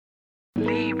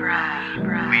Libra.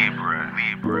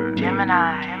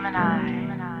 Gemini.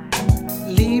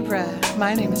 Libra,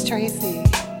 my name is Tracy.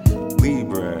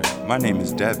 Libra, my name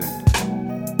is Devin.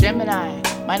 Gemini,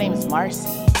 my name is Marcy.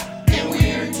 And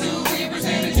we're two Libras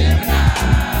and a Gemini.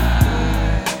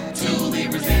 Two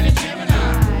Libras and a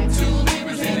Gemini. Two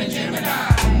Libras and a Gemini.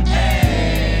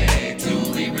 Hey, two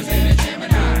Libras and a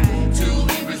Gemini. Two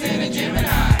Libras and a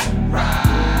Gemini.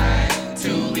 Right.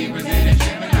 Two Libras and a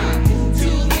Gemini. Two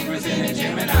Libras and a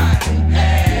Gemini.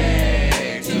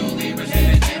 Hey, two Libras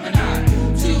and a Gemini.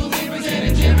 Two Libras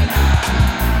and a Gemini.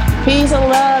 Peace and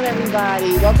love,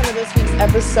 everybody. Welcome to this week's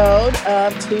episode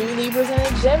of Two Libras and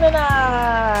a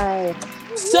Gemini.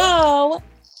 So,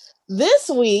 this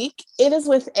week, it is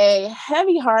with a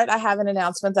heavy heart. I have an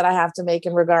announcement that I have to make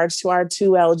in regards to our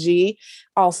 2LG,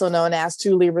 also known as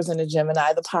Two Libras and a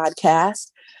Gemini, the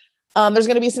podcast. There's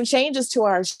going to be some changes to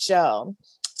our show.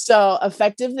 So,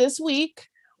 effective this week,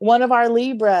 one of our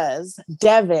Libras,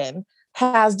 Devin,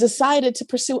 has decided to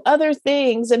pursue other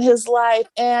things in his life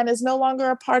and is no longer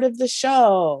a part of the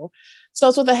show. So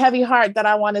it's with a heavy heart that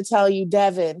I want to tell you,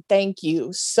 Devin, thank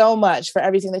you so much for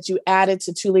everything that you added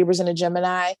to Two Libras and a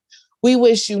Gemini. We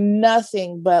wish you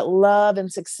nothing but love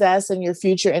and success in your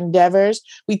future endeavors.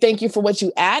 We thank you for what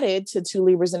you added to Two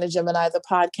Libras and a Gemini, the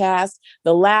podcast,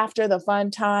 the laughter, the fun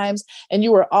times, and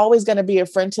you were always going to be a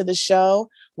friend to the show.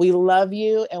 We love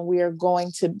you, and you're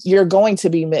going to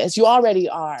be missed. You already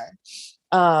are.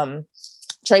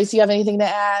 Tracy, you have anything to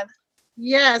add?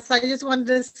 Yes, I just wanted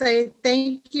to say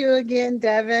thank you again,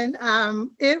 Devin.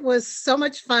 It was so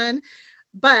much fun,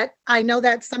 but I know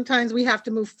that sometimes we have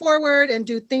to move forward and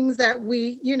do things that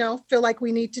we, feel like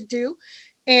we need to do.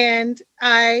 And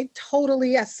I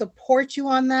totally support you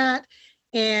on that.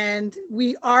 And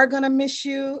we are going to miss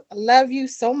you. I love you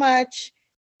so much.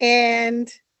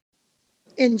 And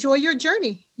enjoy your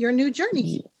journey, your new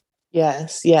journey.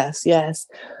 Yes.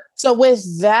 So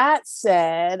with that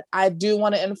said, I do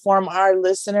want to inform our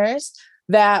listeners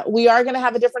that we are going to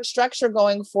have a different structure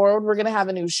going forward. We're going to have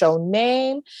a new show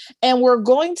name, and we're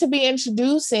going to be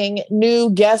introducing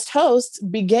new guest hosts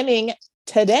beginning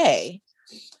today.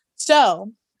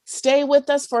 So stay with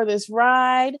us for this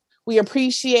ride. We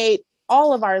appreciate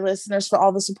all of our listeners for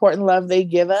all the support and love they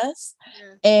give us.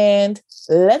 Yeah. And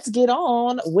let's get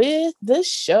on with the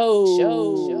show.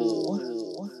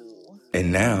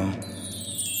 And now,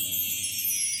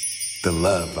 the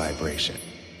love vibration.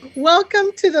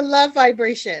 Welcome to the love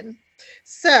vibration.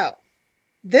 So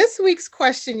this week's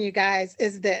question, you guys,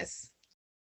 is this.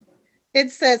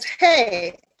 It says,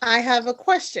 hey, I have a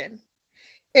question.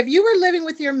 If you were living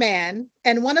with your man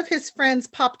and one of his friends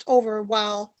popped over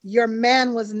while your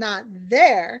man was not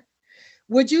there,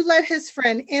 would you let his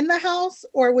friend in the house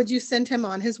or would you send him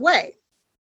on his way?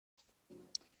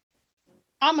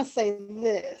 I'm going to say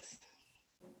this.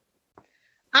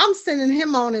 I'm sending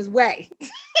him on his way.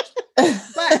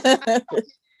 But I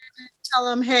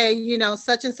tell him, hey,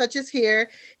 such and such is here.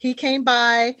 He came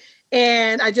by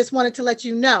and I just wanted to let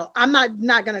you know. I'm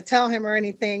not going to tell him or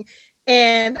anything.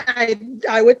 And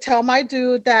I would tell my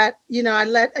dude that,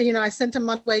 I sent him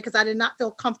on the way because I did not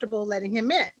feel comfortable letting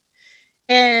him in.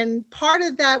 And part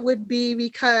of that would be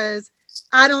because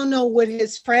I don't know what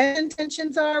his friend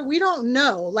intentions are. We don't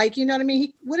know. Like, you know what I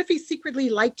mean? What if he secretly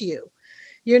liked you?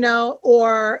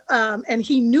 Or and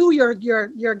he knew your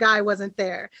guy wasn't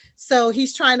there. So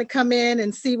he's trying to come in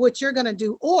and see what you're going to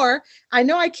do. Or I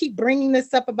know I keep bringing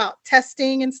this up about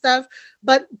testing and stuff,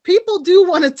 but people do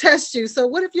want to test you. So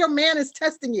what if your man is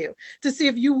testing you to see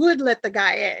if you would let the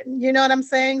guy in? You know what I'm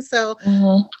saying? So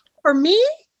for me,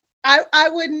 I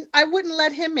wouldn't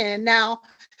let him in. Now,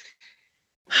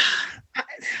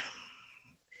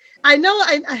 I know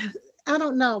I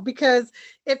don't know, because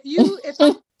if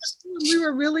we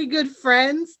were really good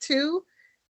friends too,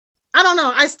 I don't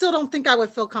know. I still don't think I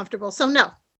would feel comfortable. So no,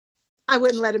 I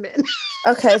wouldn't let him in.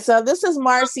 Okay, so this is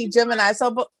Marcy, Gemini.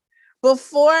 So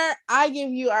before I give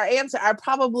you our answer, I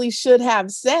probably should have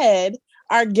said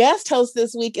our guest host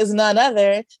this week is none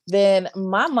other than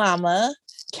my mama,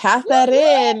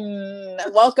 Catherine.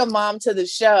 Welcome, Mom, to the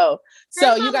show.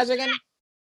 So you guys are going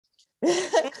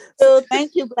to...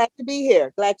 Thank you. Glad to be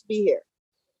here.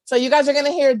 So you guys are going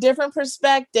to hear a different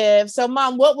perspective. So,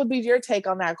 Mom, what would be your take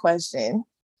on that question?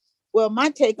 Well, my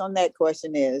take on that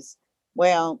question is,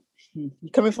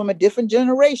 coming from a different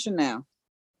generation now,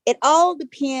 it all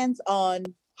depends on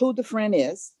who the friend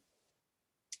is,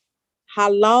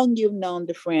 how long you've known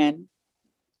the friend,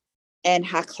 and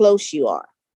how close you are.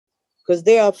 Because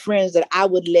there are friends that I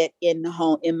would let in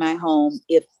my home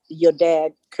if your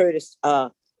dad, Curtis,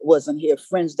 wasn't here.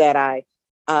 Friends that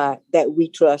that we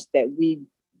trust, that we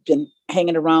been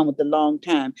hanging around with a long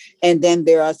time. And then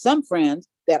there are some friends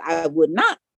that I would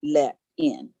not let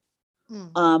in.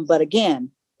 But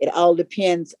again, it all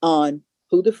depends on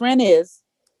who the friend is,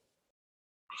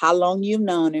 how long you've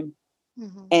known him,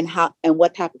 and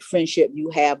what type of friendship you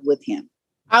have with him.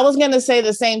 I was going to say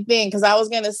the same thing, because I was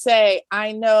going to say,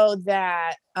 I know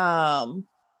that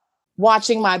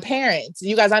watching my parents,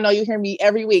 you guys, I know you hear me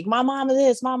every week, my mom of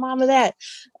this, my mom of that.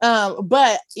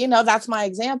 But, you know, that's my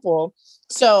example.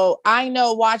 So I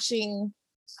know watching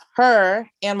her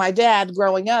and my dad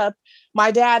growing up,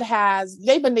 my dad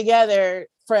they've been together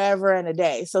forever and a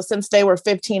day. So since they were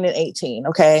 15 and 18.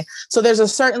 Okay. So there's a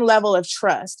certain level of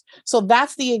trust. So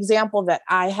that's the example that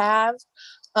I have.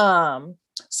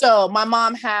 So my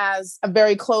mom has a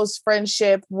very close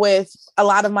friendship with a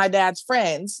lot of my dad's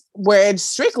friends where it's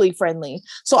strictly friendly.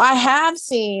 So I have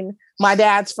seen my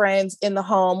dad's friends in the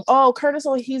home. Oh, Curtis,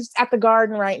 he's at the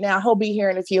garden right now. He'll be here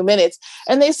in a few minutes.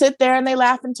 And they sit there and they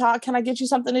laugh and talk. Can I get you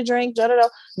something to drink?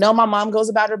 No, my mom goes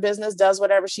about her business, does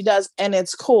whatever she does, and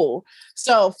it's cool.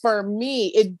 So for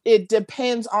me, it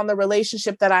depends on the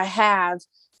relationship that I have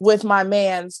with my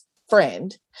man's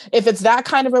friend. If it's that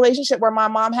kind of relationship where my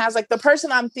mom has, like the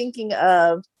person I'm thinking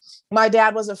of, my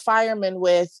dad was a fireman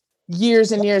with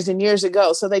years and years and years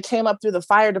ago. So they came up through the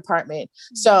fire department.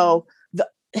 So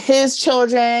his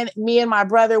children, me and my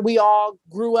brother, we all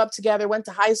grew up together, went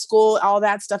to high school, all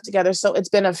that stuff together. So it's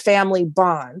been a family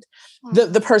bond,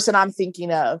 the person I'm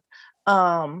thinking of.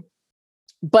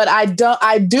 But I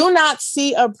do not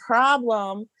see a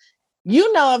problem.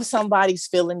 You know, if somebody's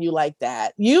feeling you like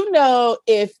that, you know,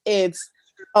 if it's,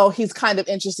 oh, he's kind of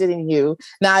interested in you.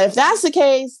 Now, if that's the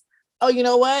case, oh, you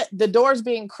know what? The door's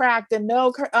being cracked and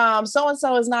no,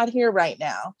 so-and-so is not here right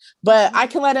now, but I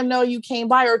can let him know you came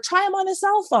by, or try him on his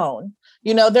cell phone.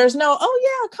 You know, there's no, oh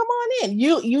yeah, come on in.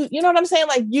 You know what I'm saying?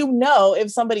 Like, you know,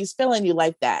 if somebody's feeling you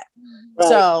like that. Right.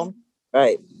 So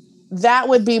right. That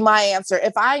would be my answer.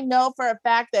 If I know for a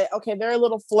fact that, okay, they're a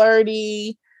little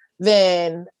flirty,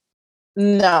 then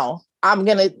no, I'm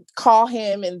going to call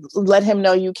him and let him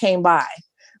know you came by.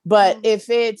 But if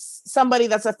it's somebody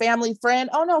that's a family friend,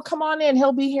 oh no, come on in.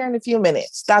 He'll be here in a few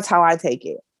minutes. That's how I take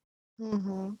it.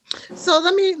 So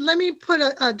let me put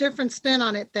a different spin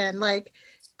on it then. Like,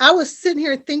 I was sitting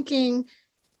here thinking,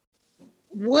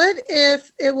 what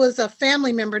if it was a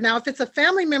family member? Now, if it's a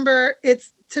family member,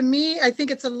 to me, I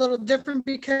think it's a little different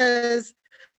because,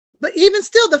 but even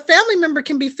still, the family member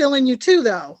can be feeling you too,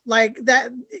 though. Like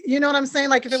that, you know what I'm saying?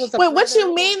 Like if it was wait, what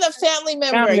you mean the family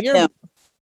member?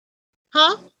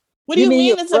 Huh? What do you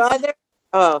mean it's brother?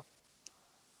 Oh,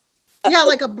 yeah,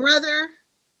 like a brother.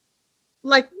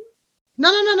 Like,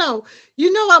 no.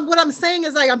 You know what I'm saying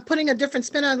is, like, I'm putting a different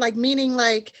spin on, like, meaning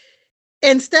like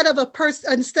instead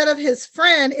of his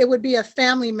friend, it would be a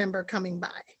family member coming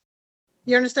by.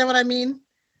 You understand what I mean?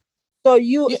 So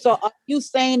are you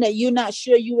saying that you're not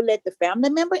sure you would let the family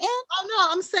member in? Oh no,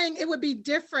 I'm saying it would be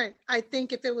different, I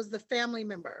think, if it was the family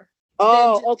member.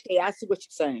 Oh, okay. I see what you're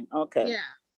saying. Okay. Yeah.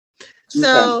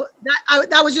 So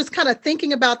I was just kind of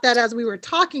thinking about that as we were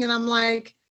talking, and I'm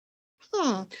like,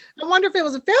 I wonder if it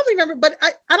was a family member, but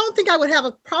I don't think I would have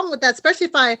a problem with that, especially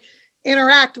if I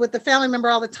interact with the family member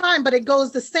all the time. But it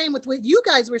goes the same with what you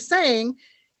guys were saying.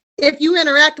 If you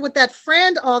interact with that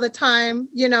friend all the time,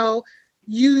 you know,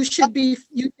 you should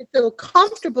feel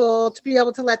comfortable to be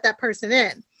able to let that person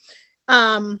in.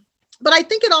 But I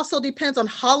think it also depends on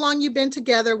how long you've been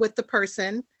together with the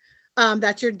person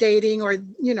that you're dating, or,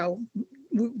 you know,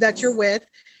 that you're with.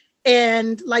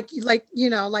 And like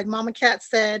Momma Cat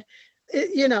said,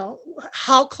 you know,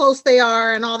 how close they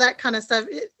are and all that kind of stuff.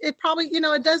 It probably, you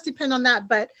know, it does depend on that,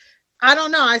 but I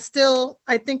don't know.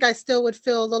 I think I still would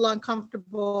feel a little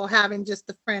uncomfortable having just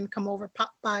the friend come over,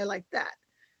 pop by like that.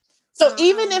 So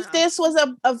even if this was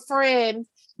a friend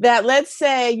that, let's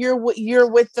say you're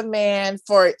with the man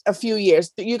for a few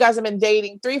years, you guys have been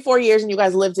dating 3-4 years and you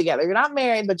guys live together. You're not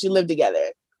married, but you live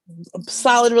together.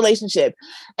 Solid relationship.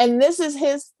 And this is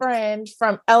his friend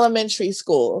from elementary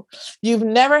school. You've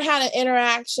never had an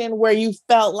interaction where you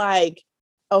felt like,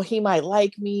 oh, he might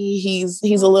like me. He's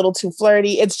a little too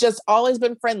flirty. It's just always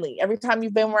been friendly. Every time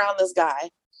you've been around this guy,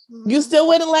 you still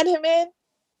wouldn't let him in?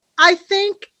 I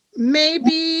think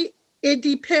maybe it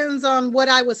depends on what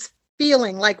I was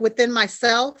feeling like within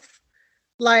myself.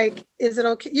 Like, is it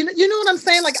okay? You know what I'm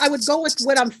saying? Like, I would go with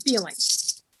what I'm feeling.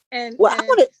 And well,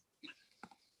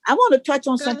 I want to touch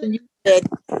on something you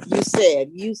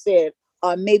said,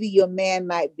 maybe your man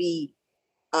might be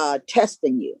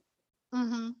testing you.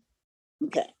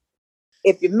 Okay.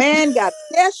 If your man got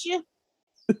to test you,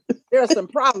 there's some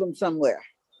problem somewhere.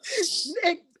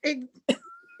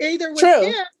 Either with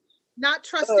him not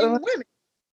trusting women.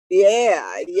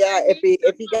 Yeah, yeah. If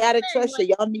he gotta trust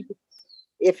you, y'all need to.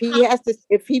 If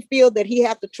he feel that he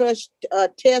have to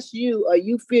test you, or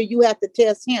you feel you have to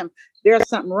test him, there's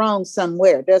something wrong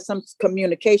somewhere. There's some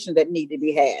communication that need to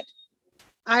be had.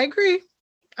 I agree.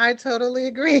 I totally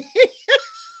agree.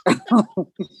 In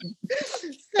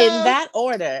that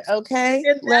order, okay?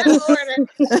 In that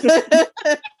order.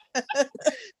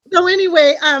 So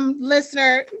anyway,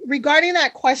 listener, regarding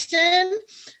that question,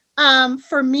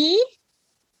 for me,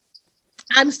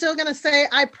 I'm still gonna say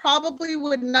I probably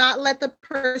would not let the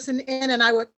person in, and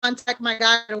I would contact my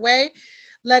guy right away,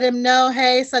 let him know,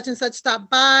 hey, such and such stopped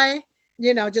by.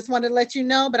 Just wanted to let you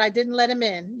know, but I didn't let him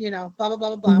in. Blah blah blah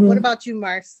blah blah. Mm-hmm. What about you,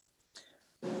 Mars?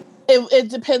 It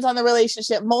depends on the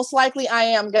relationship. Most likely, I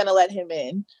am gonna let him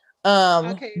in.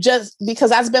 Okay. Just because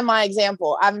that's been my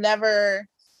example. I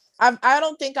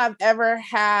don't think I've ever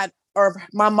had, or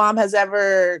my mom has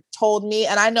ever told me,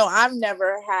 and I know I've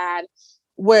never had,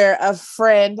 where a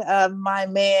friend of my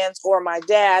man's or my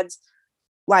dad's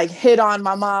like hit on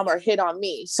my mom or hit on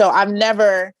me. So I've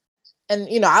never, and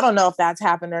I don't know if that's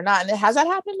happened or not. And has that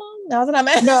happened, Mom? Now that I'm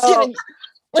asking.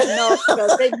 No,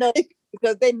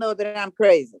 because they know that I'm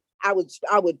crazy. I would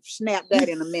snap that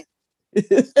in a minute.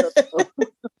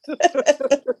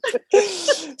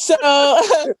 So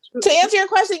to answer your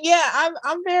question, yeah,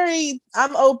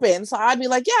 I'm open. So I'd be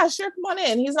like, yeah, sure, come on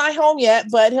in. He's not home yet,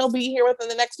 but he'll be here within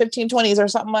the next 15-20s or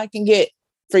something I can get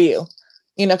for you.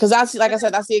 Because that's, like I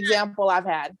said, that's the example I've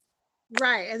had.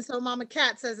 Right. And so Momma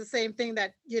Cat says the same thing,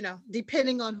 that,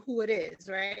 depending on who it is,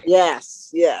 right?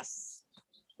 Yes. Okay.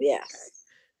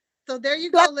 So there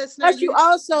you go, listener. You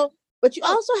also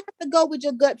have to go with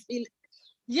your gut feeling.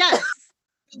 Yes.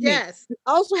 Yes. You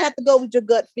also have to go with your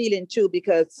gut feeling too,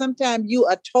 because sometimes you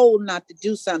are told not to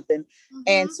do something,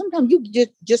 and sometimes you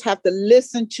just have to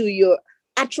listen to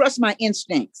I trust my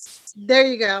instincts. There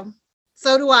you go.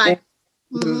 So do I.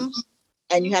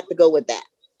 And you have to go with that.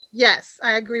 Yes,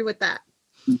 I agree with that.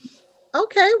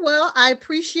 Okay, well, I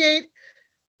appreciate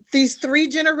these 3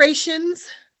 generations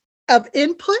of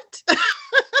input.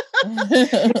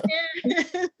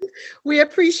 We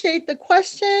appreciate the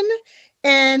question,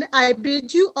 and I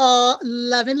bid you all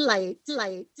love and light.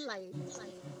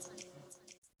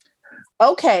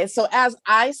 Okay, so as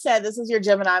I said, this is your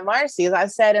Gemini Marcy. As I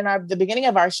said in the beginning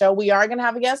of our show, we are going to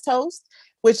have a guest host,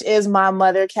 which is my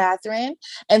mother, Catherine.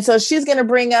 And so she's going to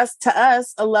bring us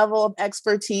a level of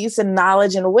expertise and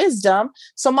knowledge and wisdom.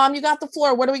 So, Mom, you got the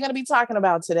floor. What are we going to be talking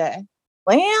about today?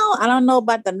 Well, I don't know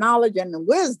about the knowledge and the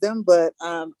wisdom, but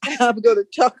I'm going to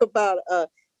talk about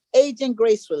aging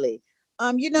gracefully.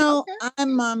 Okay.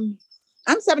 I'm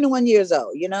 71 years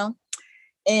old,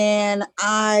 and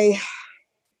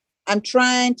I'm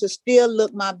trying to still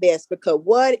look my best, because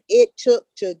what it took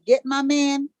to get my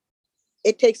man,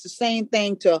 it takes the same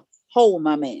thing to hold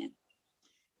my man.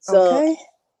 So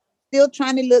still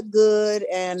trying to look good.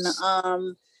 And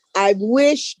I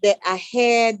wish that I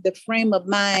had the frame of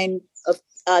mind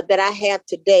that I have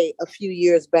today a few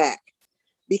years back,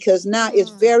 because now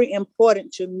it's very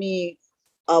important to me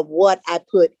of what I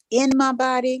put in my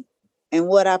body and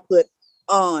what I put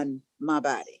on my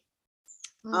body.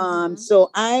 So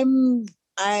I'm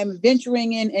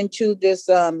venturing into this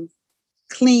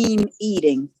clean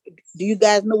eating. Do you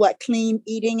guys know what clean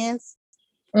eating is?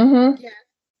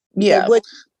 Yeah.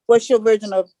 What's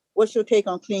your take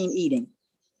on clean eating?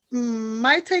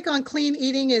 My take on clean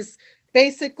eating is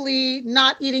basically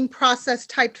not eating processed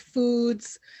type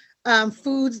foods,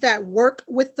 foods that work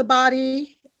with the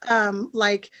body,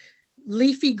 like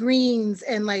leafy greens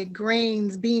and like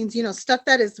grains, beans, stuff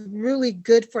that is really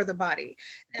good for the body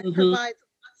and provides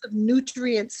lots of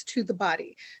nutrients to the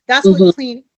body. That's what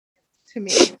clean to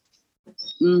me.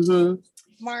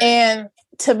 And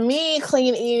to me,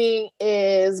 clean eating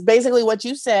is basically what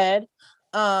you said.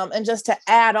 And just to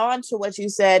add on to what you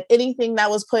said, anything that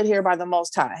was put here by the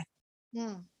Most High.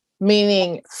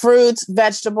 Meaning fruits,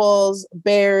 vegetables,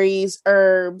 berries,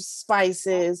 herbs,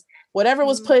 spices, whatever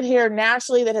was put here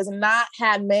naturally that has not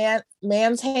had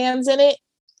man's hands in it,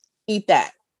 eat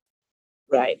that.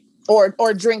 Right.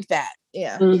 Or drink that.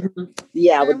 Yeah.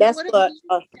 Yeah, well, that's what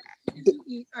you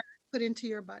eat or put into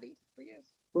your body for you.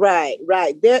 Right.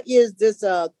 There is this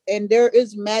and there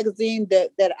is a magazine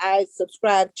that I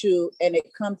subscribe to, and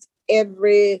it comes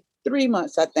every 3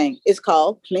 months, I think. It's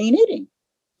called Clean Eating.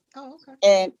 Oh,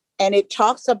 okay. And it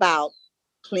talks about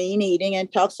clean eating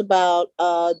and talks about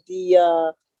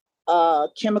the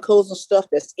chemicals and stuff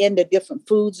that's in the different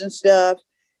foods and stuff.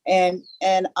 And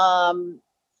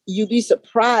you'd be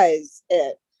surprised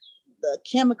at the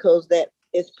chemicals that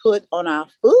is put on our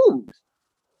food.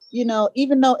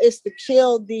 Even though it's to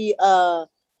kill the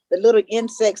the little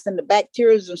insects and the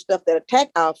bacteria and stuff that attack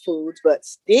our foods, but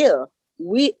still,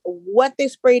 what they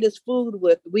sprayed as food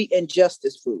with, we ingest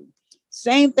as food.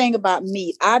 Same thing about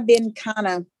meat. I've been kind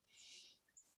of,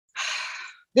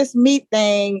 this meat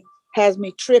thing has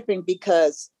me tripping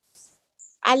because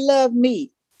I love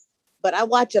meat, but I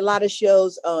watch a lot of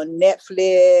shows on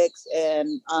Netflix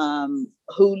and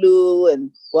Hulu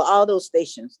and all those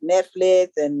stations, Netflix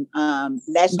and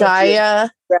National Gaia.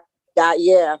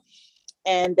 Yeah,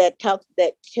 and that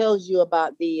tells you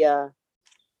about the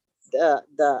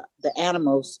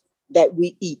animals that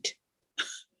we eat,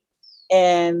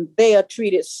 and they are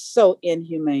treated so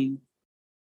inhumane.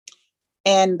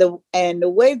 And the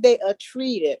way they are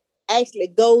treated actually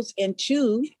goes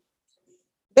into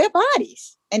their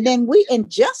bodies, and then we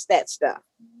ingest that stuff.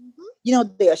 You know,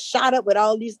 they are shot up with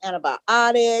all these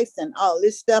antibiotics and all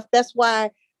this stuff. That's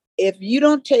why if you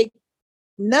don't take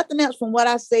nothing else from what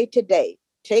I say today,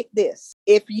 take this.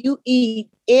 If you eat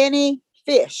any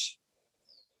fish,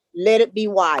 let it be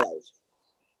wild,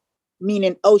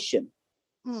 meaning ocean.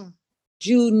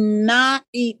 Do not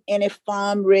eat any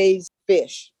farm-raised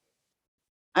fish.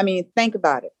 I mean, think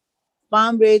about it.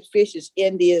 Farm-raised fish is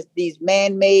in these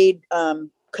man-made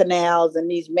canals and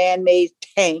these man-made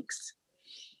tanks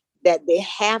that they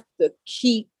have to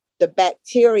keep the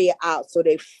bacteria out. So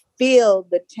they fill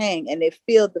the tank and they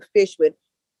fill the fish with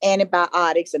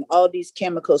antibiotics and all these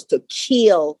chemicals to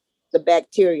kill the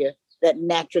bacteria that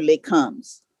naturally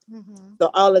comes. So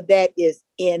all of that is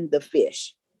in the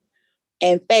fish.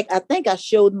 In fact, I think I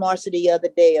showed Marcia the other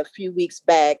day, a few weeks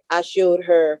back, I showed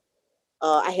her,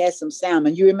 I had some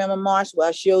salmon. You remember, Marcia, where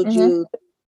I showed you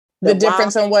the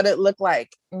difference in what it looked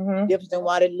like. Difference in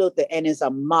what it looked like, and it's a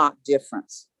marked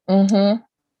difference in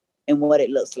what it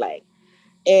looks like.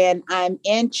 And I'm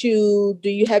into,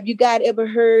 have you guys ever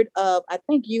heard of, I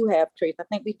think you have, Trace, I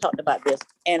think we talked about this,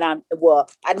 and I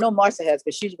know Marcia has,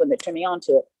 because she's the one that turned me on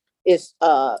to it. It's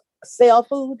cell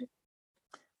food.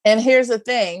 And here's the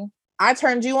thing, I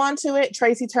turned you onto it,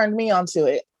 Tracy turned me onto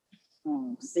it.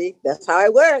 See, that's how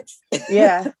it works.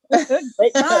 Yeah.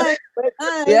 Great mind.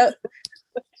 Yep.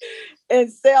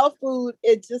 And cell food,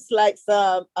 it's just like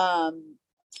some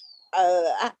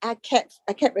I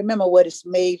can't remember what it's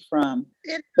made from.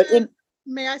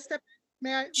 May I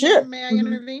Sure. May I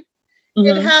intervene?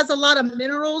 It has a lot of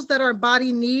minerals that our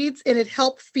body needs, and it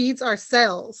helps feeds our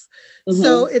cells.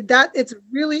 So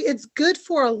it's good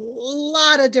for a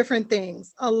lot of different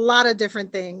things,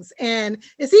 and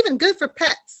it's even good for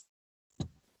pets.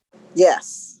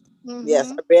 Yes,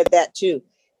 I read that too.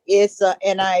 It's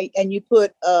and you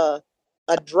put a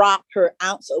drop per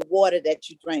ounce of water that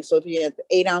you drink. So if you have an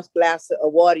 8-ounce glass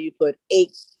of water, you put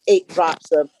eight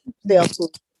drops of cell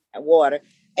food water,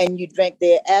 and you drink.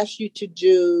 They ask you to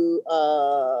do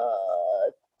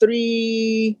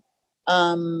 3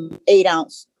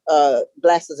 8-ounce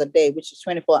glasses a day, which is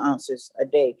 24 ounces a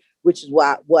day, which is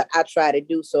what I try to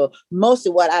do. So most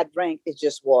of what I drink is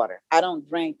just water. I don't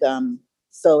drink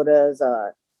sodas.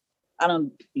 I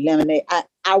don't lemonade.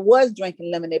 I was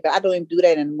drinking lemonade, but I don't even do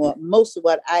that anymore. Most of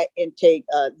what I intake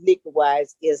liquid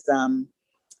wise is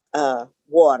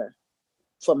water.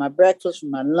 For my breakfast, for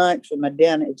my lunch, for my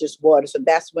dinner, it's just water. So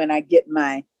that's when I get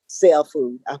my cell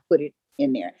food. I put it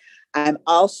in there. I'm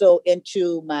also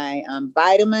into my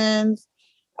vitamins.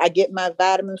 I get my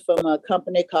vitamins from a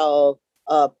company called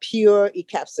Pure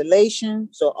Encapsulation.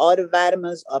 So all the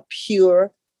vitamins are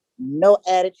pure, no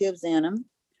additives in them.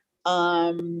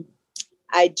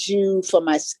 I do for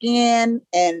my skin,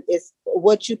 and it's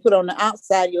what you put on the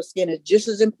outside of your skin is just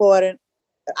as important.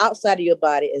 The outside of your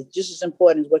body is just as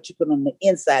important as what you put on the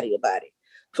inside of your body.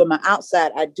 For my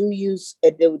outside, I do use,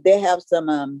 they have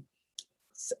some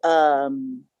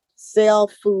cell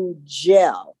food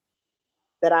gel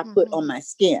that I put on my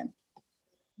skin.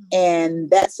 And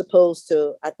that's supposed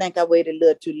to, I think I waited a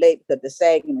little too late because the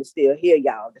sagging is still here,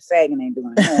 y'all. The sagging ain't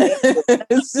doing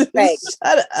it.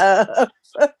 Shut up.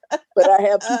 But I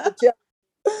have people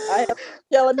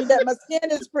telling me that my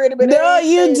skin is pretty, but no,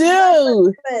 you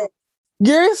do. Nothing.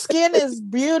 Your skin is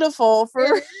beautiful.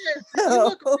 For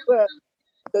the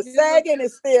sagging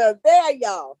is still there,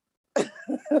 y'all.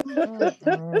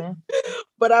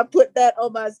 But I put that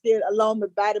on my skin along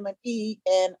with vitamin E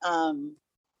and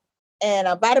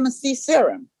a vitamin C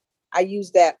serum. I use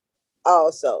that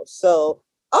also. So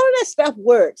all of that stuff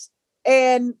works.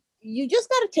 And you just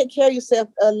got to take care of yourself,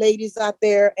 ladies out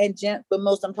there and gents, but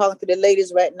most I'm talking to the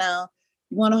ladies right now.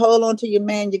 You want to hold on to your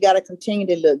man, you got to continue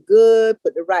to look good,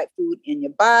 put the right food in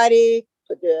your body,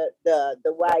 put the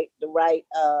right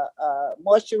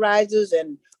moisturizers,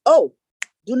 and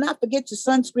do not forget your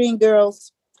sunscreen,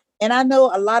 girls. And I know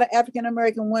a lot of African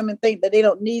American women think that they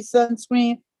don't need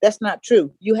sunscreen. That's not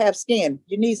true. You have skin.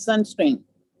 You need sunscreen.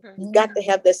 You got to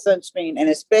have that sunscreen, and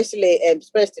especially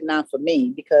now for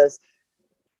me, because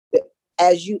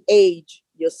as you age,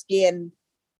 your skin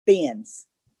thins.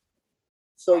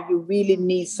 So you really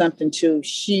need something to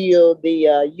shield the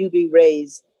UV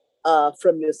rays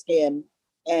from your skin,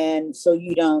 and so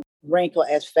you don't wrinkle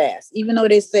as fast. Even though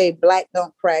they say black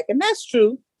don't crack, and that's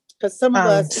true, because some of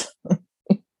us,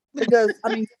 because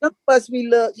I mean, some of us we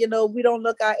look, we don't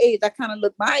look our age. I kind of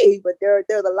look my age, but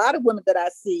there's a lot of women that I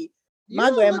see. You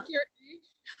don't look your age.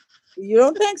 You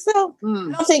don't think so?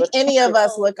 I don't think any of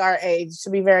us look our age, to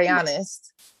be very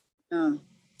honest.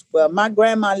 Well, my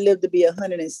grandma lived to be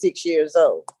 106 years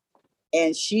old,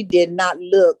 and she did not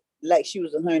look like she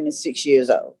was 106 years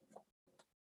old.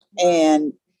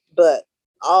 But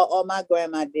all my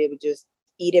grandma did was just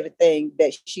eat everything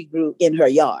that she grew in her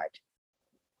yard.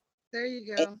 There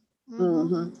you go.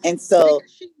 And so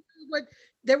she knew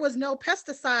there was no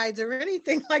pesticides or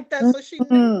anything like that, so she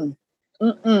knew.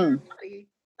 That's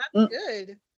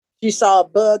good. She saw a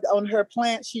bug on her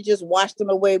plant. She just washed them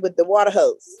away with the water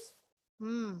hose.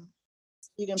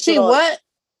 She what?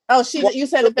 Oh, you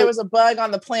said if there was a bug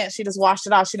on the plant, she just washed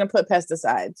it off. She didn't put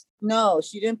pesticides. No,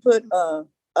 she didn't put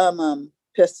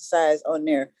pesticides on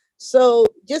there. So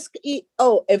just eat.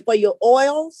 Oh, and for your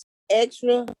oils,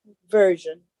 extra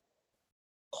virgin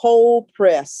cold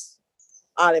press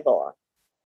olive oil.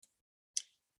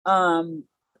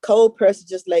 Cold press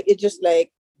just like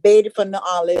bathe it from the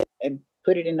olive and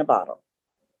put it in the bottle.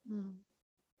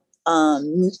 No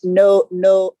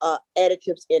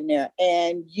additives in there,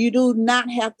 and you do not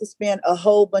have to spend a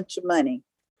whole bunch of money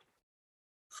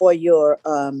for your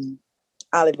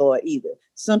olive oil either.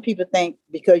 Some people think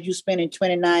because you're spending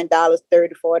 $29, $30,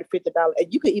 $40, $50,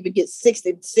 and you could even get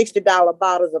 $60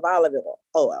 bottles of olive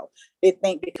oil. They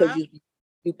think because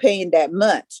you're paying that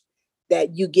much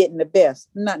that you're getting the best.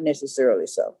 Not necessarily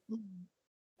so.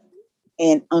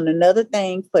 And on another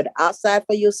thing, for the outside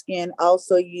for your skin,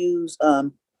 also use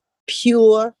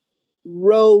pure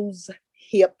rose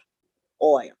hip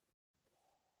oil.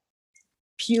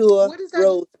 Pure what does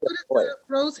oil.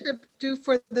 Rose hip do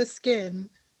for the skin?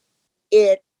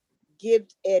 It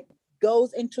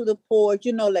goes into the pores.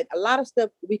 Like a lot of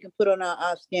stuff we can put on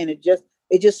our skin, it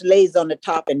just lays on the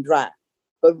top and dry.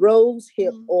 But rose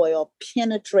hip oil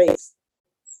penetrates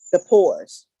the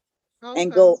pores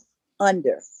and go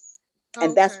under.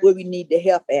 And that's where we need the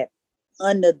help at,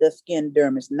 under the skin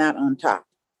dermis, not on top.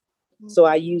 So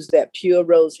I use that pure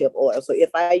rose hip oil. So if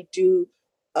I do,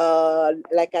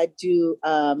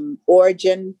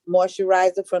 Origin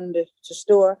moisturizer from the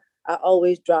store, I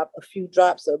always drop a few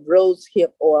drops of rose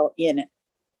hip oil in it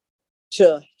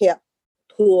to help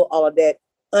pull all of that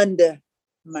under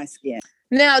my skin.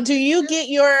 Now, do you get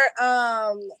your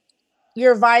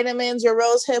vitamins, your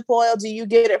rose hip oil? Do you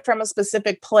get it from a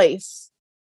specific place?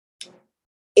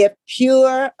 If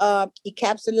Pure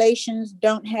Encapsulations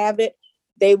don't have it,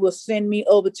 they will send me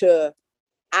over to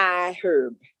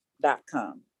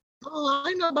iHerb.com. Oh,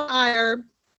 I know about iHerb.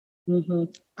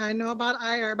 I know about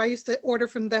iHerb. I used to order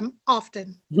from them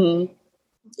often.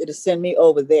 It'll send me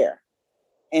over there.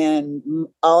 And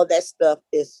all that stuff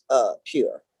is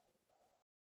pure.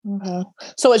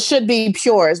 So it should be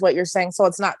pure is what you're saying. So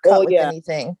it's not cut with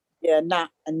anything. Yeah,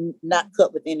 not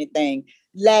cut with anything.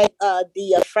 Like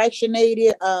the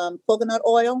fractionated coconut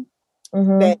oil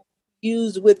that you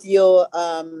use with your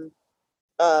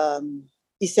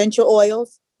essential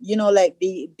oils. Like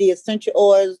the essential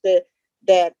oils that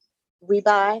we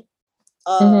buy.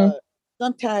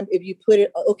 Sometimes if you put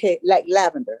it, like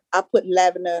lavender, I put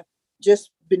lavender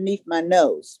just beneath my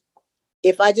nose.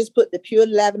 If I just put the pure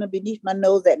lavender beneath my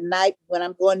nose at night when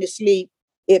I'm going to sleep,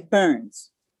 it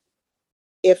burns.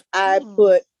 If I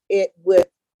put it with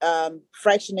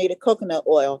fractionated coconut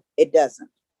oil, it doesn't.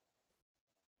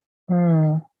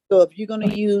 So if you're going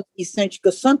to use essential,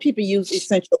 because some people use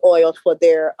essential oils for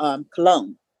their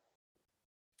cologne.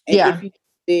 And if you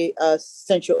the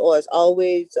essential oils,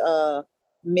 always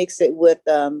mix it with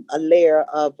a layer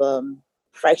of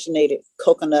fractionated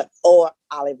coconut or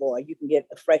olive oil. You can get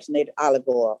a fractionated olive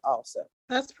oil also.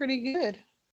 That's pretty good.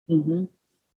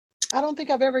 I don't think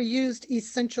I've ever used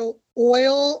essential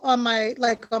oil on my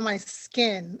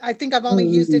skin. I think I've only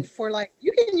used it for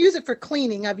you can use it for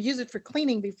cleaning. I've used it for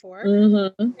cleaning before.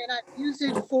 And I've used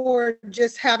it for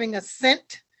just having a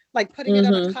scent, like putting it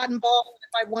on a cotton ball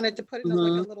if I wanted to put it in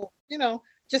like a little,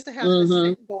 just to have the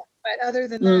scent going. But other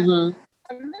than that,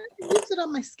 I've never used it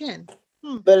on my skin.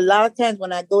 But a lot of times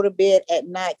when I go to bed at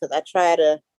night, because I try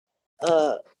to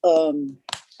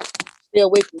stay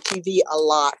away from TV a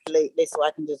lot lately, so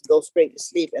I can just go straight to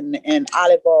sleep. And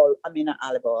olive oil, not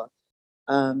olive oil,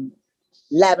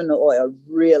 lavender oil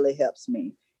really helps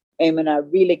me. And when I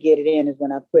really get it in is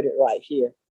when I put it right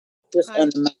here, just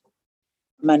under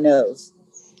my nose.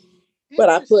 But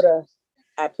I put a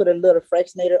little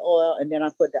fractionated oil, and then I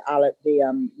put the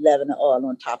lavender oil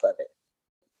on top of it.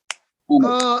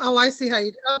 Oh, I see how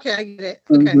you. Okay, I get it.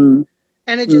 Okay,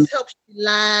 and it just helps you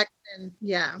relax and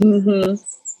yeah.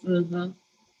 So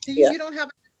you don't have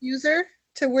a diffuser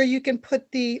to where you can put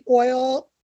the oil.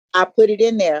 I put it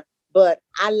in there, but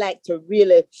I like to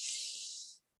really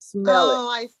smell it. Oh,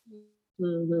 I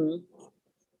see.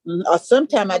 Or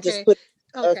sometimes I just put.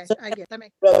 Okay, I get that.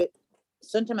 Rub it.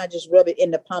 Sometimes I just rub it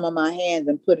in the palm of my hands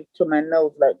and put it to my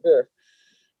nose like this.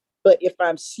 But if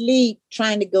I'm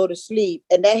trying to go to sleep,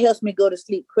 and that helps me go to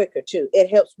sleep quicker too. It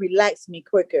helps relax me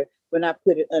quicker when I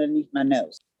put it underneath my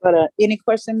nose. But any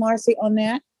question, Marcy, on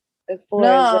that?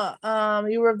 No,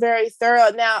 you were very thorough.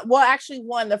 Now, well, actually,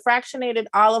 the fractionated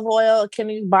olive oil, can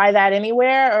you buy that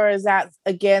anywhere, or is that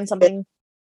again something?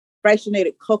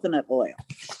 Fractionated coconut oil.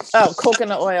 Oh,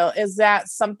 coconut oil. Is that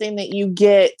something that you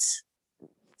get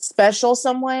special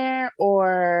somewhere,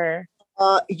 or?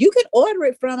 You can order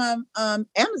it from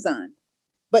Amazon.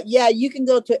 But yeah, you can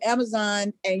go to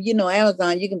Amazon, and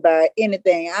Amazon, you can buy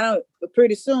anything.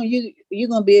 Pretty soon you're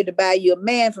gonna be able to buy you a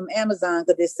man from Amazon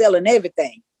because they're selling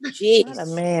everything. Jeez. Not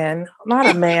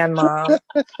a man, Mom.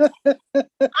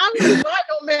 I wouldn't buy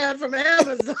no man from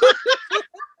Amazon.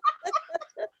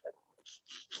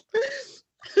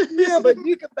 Yeah, but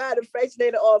you can buy the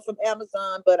fractionated oil from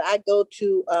Amazon. But I go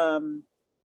to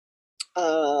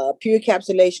Pure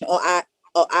Encapsulation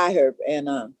or iHerb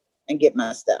and get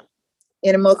my stuff.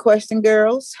 Any more questions,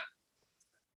 girls?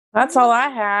 That's all I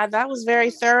had. That was very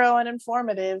thorough and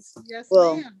informative. Yes,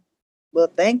 ma'am.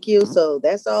 Well, thank you. So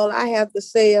that's all I have to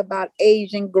say about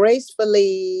aging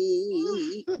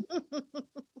gracefully.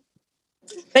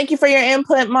 Thank you for your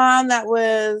input, Mom. That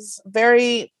was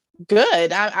very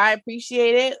good. I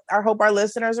appreciate it. I hope our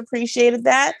listeners appreciated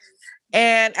that.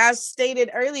 And as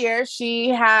stated earlier, she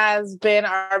has been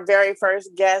our very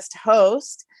first guest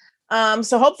host.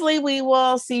 So hopefully we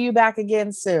will see you back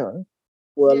again soon.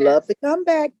 We'll love to come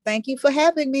back. Thank you for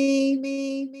having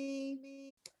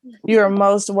me. You're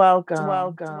most welcome.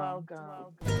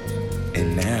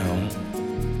 And now,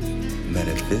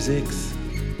 Metaphysics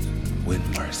with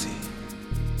Marcy.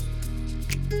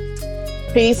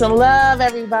 Peace and love,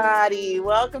 everybody.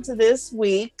 Welcome to this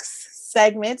week's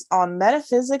segment on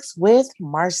Metaphysics with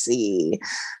Marcy.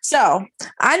 So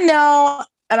I know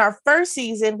in our first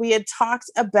season, we had talked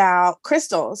about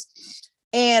crystals,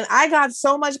 and I got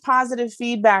so much positive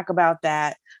feedback about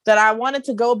that I wanted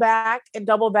to go back and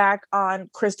double back on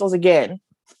crystals again.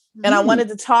 And I wanted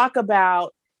to talk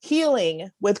about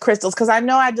healing with crystals, because I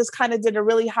know I just kind of did a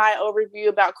really high overview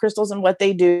about crystals and what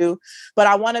they do, but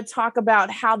I want to talk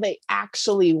about how they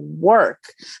actually work,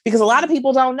 because a lot of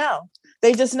people don't know.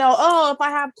 They just know, oh, if I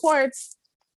have quartz,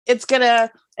 it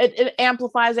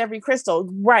amplifies every crystal.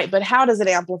 Right. But how does it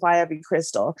amplify every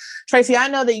crystal? Tracy, I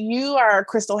know that you are a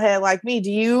crystal head like me.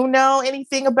 Do you know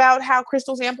anything about how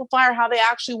crystals amplify or how they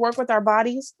actually work with our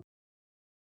bodies?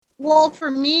 Well, for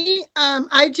me,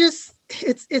 it's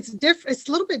different. It's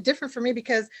a little bit different for me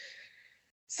because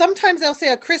sometimes they'll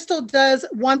say a crystal does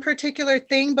one particular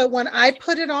thing, but when I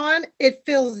put it on, it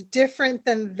feels different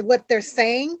than what they're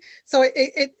saying. So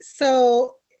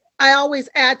so I always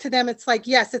add to them. It's like,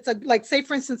 yes, it's like, say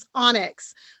for instance,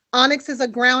 onyx. Onyx is a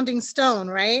grounding stone,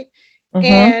 right?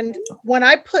 And when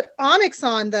I put onyx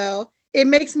on, though, it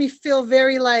makes me feel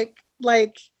very like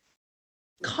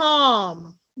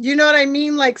calm. You know what I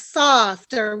mean? Like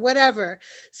soft or whatever.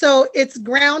 So it's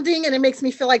grounding and it makes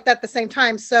me feel like that at the same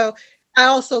time. So I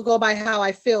also go by how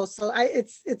I feel. So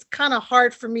it's kind of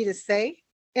hard for me to say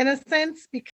in a sense,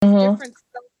 because different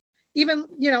stones, even,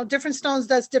 different stones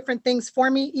does different things for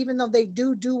me, even though they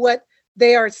do what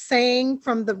they are saying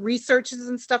from the researches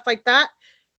and stuff like that.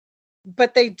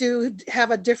 But they do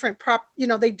have a different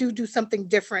they do something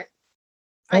different.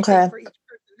 I think for each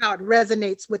person, how it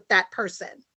resonates with that person.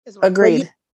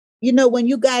 Agreed. When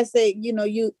you guys say,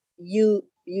 you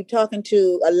talking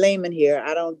to a layman here,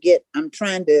 I'm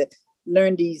trying to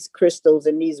learn these crystals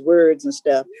and these words and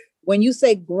stuff. When you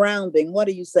say grounding, what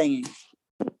are you saying?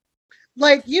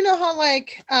 Like, how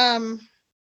how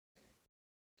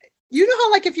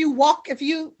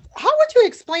would you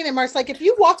explain it, Mars? Like if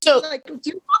you walk, if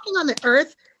you're walking on the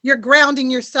earth, you're grounding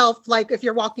yourself. Like if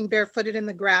you're walking barefooted in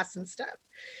the grass and stuff.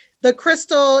 The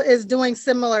crystal is doing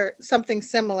something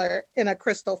similar in a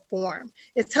crystal form.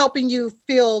 It's helping you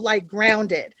feel like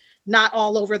grounded, not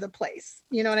all over the place.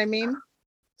 You know what I mean?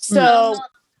 So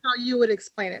how you would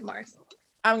explain it, Mars?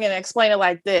 I'm going to explain it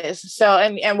like this. So,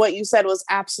 and what you said was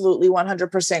absolutely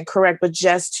 100% correct, but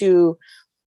just to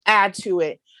add to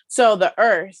it. So the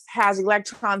earth has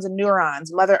electrons and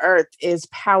neurons. Mother Earth is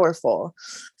powerful.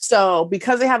 So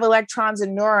because they have electrons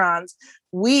and neurons,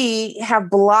 we have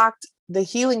blocked the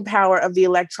healing power of the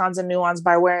electrons and neurons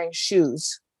by wearing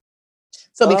shoes.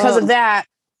 So because of that,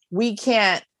 we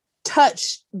can't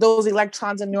touch those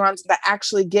electrons and neurons that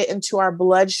actually get into our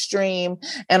bloodstream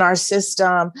and our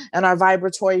system and our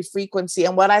vibratory frequency.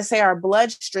 And what I say our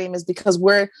bloodstream is because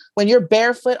when you're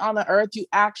barefoot on the earth,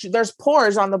 there's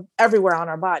pores everywhere on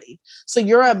our body. So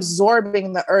you're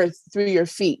absorbing the earth through your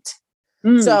feet.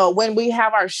 So when we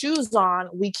have our shoes on,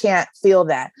 we can't feel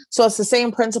that. So it's the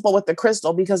same principle with the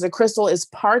crystal, because the crystal is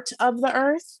part of the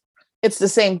earth. It's the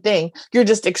same thing. You're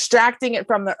just extracting it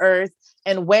from the earth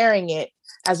and wearing it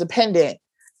as a pendant,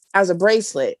 as a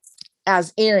bracelet,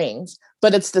 as earrings,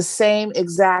 but it's the same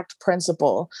exact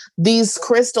principle. These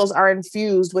crystals are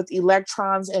infused with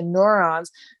electrons and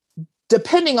neurons,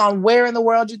 depending on where in the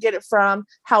world you get it from,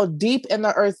 how deep in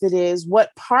the earth it is,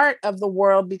 what part of the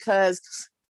world, because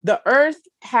the earth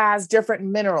has different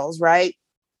minerals, right?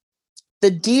 The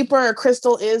deeper a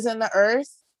crystal is in the earth,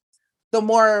 the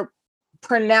more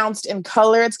pronounced in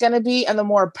color it's going to be and the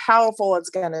more powerful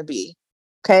it's going to be.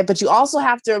 Okay. But you also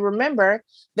have to remember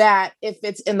that if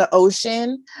it's in the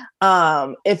ocean,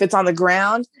 if it's on the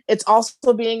ground, it's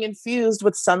also being infused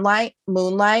with sunlight,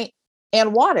 moonlight,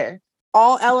 and water,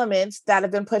 all elements that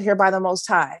have been put here by the Most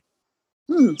High.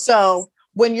 So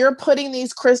when you're putting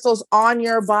these crystals on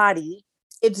your body,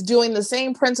 it's doing the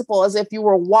same principle as if you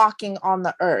were walking on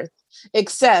the earth,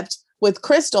 except with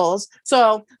crystals.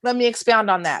 So let me expound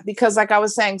on that, because like I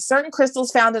was saying, certain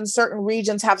crystals found in certain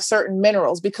regions have certain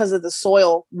minerals because of the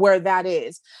soil where that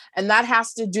is. And that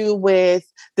has to do with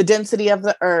the density of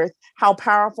the earth, how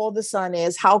powerful the sun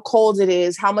is, how cold it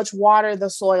is, how much water the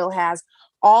soil has.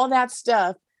 All that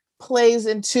stuff plays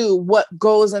into what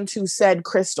goes into said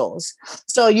crystals.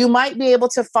 So you might be able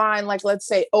to find, like, let's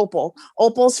say opal.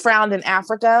 Opal's found in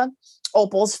Africa.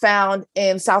 Opal's found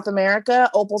in South America.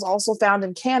 Opal's also found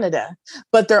in Canada,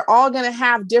 but they're all going to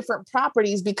have different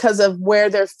properties because of where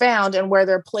they're found and where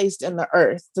they're placed in the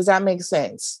earth. Does that make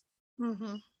sense?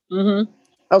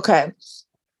 Okay.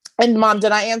 And Mom,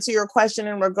 did I answer your question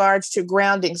in regards to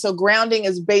grounding? So grounding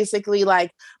is basically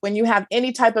like when you have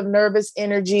any type of nervous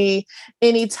energy,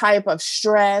 any type of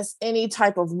stress, any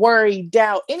type of worry,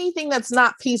 doubt, anything that's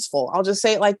not peaceful. I'll just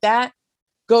say it like that.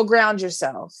 Go ground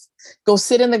yourself. Go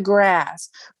sit in the grass.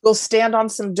 Go stand on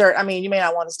some dirt. I mean, you may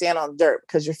not want to stand on dirt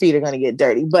because your feet are going to get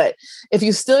dirty. But if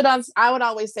you stood on, I would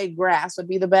always say grass would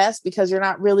be the best because you're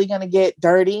not really going to get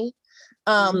dirty.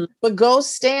 But go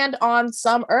stand on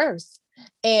some earth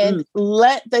and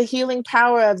let the healing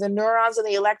power of the neurons and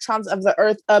the electrons of the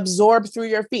earth absorb through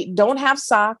your feet. Don't have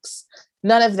socks.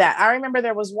 None of that. I remember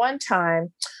there was one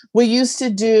time we used to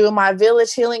do my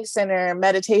Village Healing Center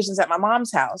meditations at my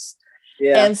mom's house.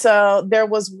 Yeah. And so there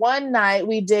was one night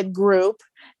we did group,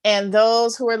 and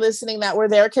those who are listening that were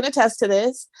there can attest to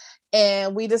this.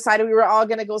 And we decided we were all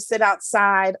going to go sit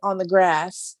outside on the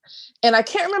grass. And I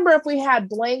can't remember if we had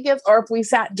blankets or if we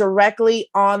sat directly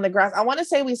on the grass. I want to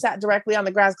say we sat directly on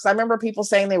the grass because I remember people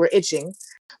saying they were itching.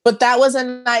 But that was a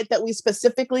night that we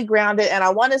specifically grounded. And I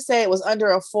want to say it was under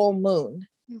a full moon.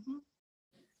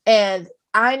 And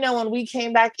I know when we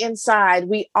came back inside,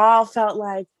 we all felt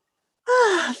like,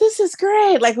 this is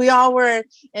great. Like we all were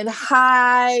in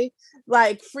high,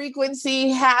 like frequency,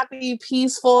 happy,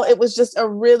 peaceful. It was just a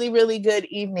really, really good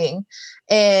evening.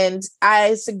 And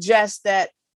I suggest that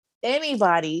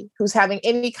anybody who's having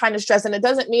any kind of stress, and it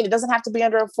doesn't have to be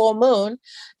under a full moon.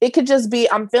 It could just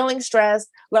be, I'm feeling stressed.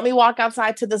 Let me walk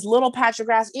outside to this little patch of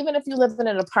grass. Even if you live in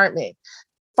an apartment,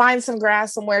 find some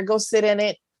grass somewhere, go sit in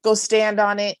it, go stand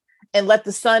on it, and let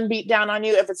the sun beat down on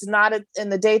you. If it's not in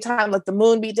the daytime, let the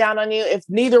moon beat down on you. If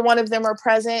neither one of them are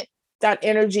present, that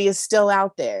energy is still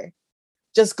out there.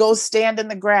 Just go stand in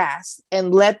the grass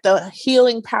and let the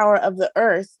healing power of the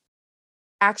earth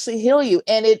actually heal you.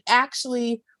 And it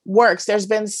actually works. There's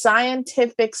been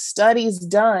scientific studies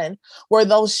done where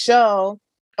they'll show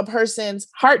a person's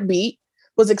heartbeat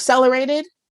was accelerated,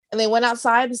 and they went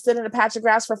outside and stood in a patch of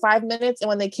grass for 5 minutes. And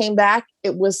when they came back,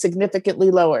 it was significantly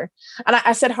lower. And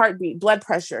I said heartbeat, blood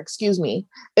pressure, excuse me.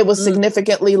 It was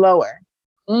significantly lower.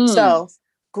 So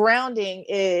grounding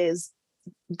is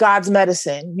God's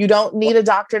medicine. You don't need a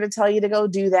doctor to tell you to go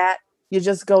do that. You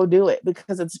just go do it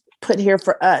because it's put here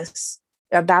for us.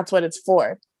 And that's what it's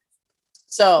for.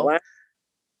 So,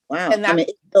 wow. And I mean,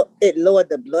 it lowered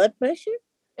the blood pressure?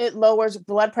 It lowers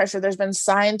blood pressure. There's been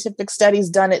scientific studies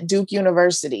done at Duke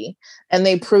University, and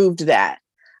they proved that.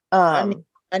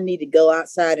 I need to go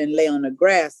outside and lay on the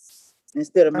grass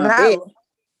instead of my bed.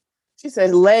 She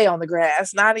said lay on the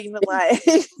grass, not even like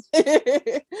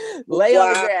lay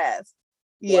on the grass.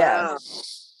 Yeah. Wow.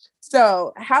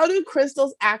 So how do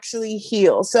crystals actually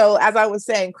heal? So as I was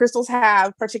saying, crystals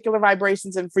have particular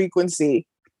vibrations and frequency,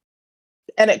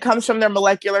 and it comes from their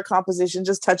molecular composition,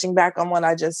 just touching back on what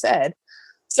I just said.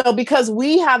 So because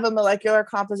we have a molecular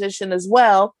composition as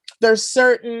well, there's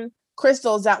certain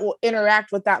crystals that will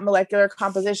interact with that molecular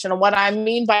composition. And what I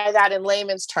mean by that in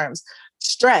layman's terms,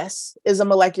 stress is a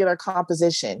molecular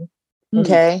composition.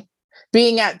 Okay.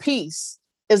 Being at peace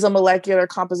is a molecular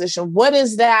composition. What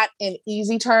is that in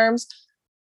easy terms?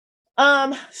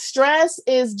 Stress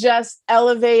is just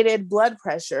elevated blood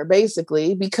pressure,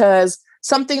 basically, because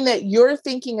something that you're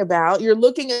thinking about, you're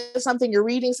looking at something, you're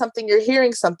reading something, you're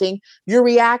hearing something, you're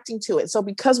reacting to it. So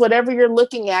because whatever you're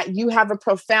looking at, it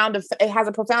has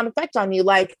a profound effect on you.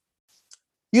 Like,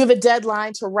 you have a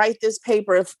deadline to write this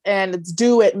paper and it's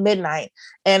due at midnight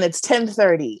and it's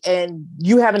 10:30 and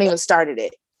you haven't even started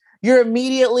it. You're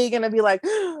immediately going to be like,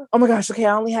 oh my gosh, okay,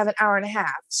 I only have an hour and a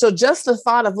half. So just the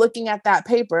thought of looking at that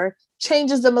paper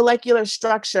changes the molecular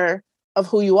structure of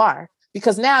who you are,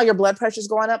 because now your blood pressure is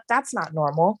going up. That's not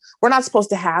normal. We're not supposed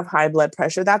to have high blood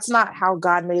pressure. That's not how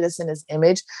God made us in his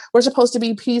image. We're supposed to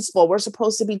be peaceful. We're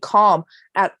supposed to be calm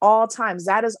at all times.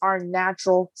 That is our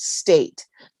natural state,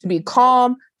 to be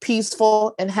calm,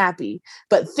 peaceful, and happy.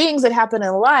 But things that happen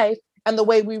in life and the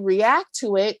way we react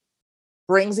to it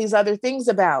brings these other things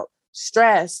about: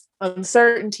 stress,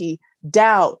 uncertainty,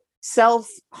 doubt,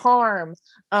 self-harm,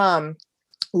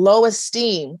 low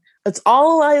esteem. It's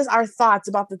always our thoughts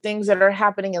about the things that are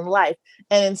happening in life.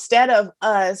 And instead of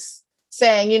us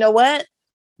saying, you know what,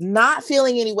 not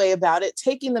feeling any way about it,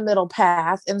 taking the middle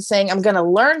path and saying, I'm going to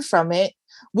learn from it,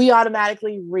 we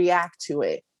automatically react to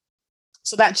it.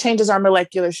 So that changes our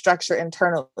molecular structure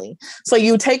internally. So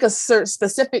you take a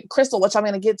specific crystal, which I'm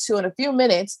going to get to in a few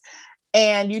minutes,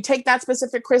 and you take that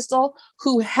specific crystal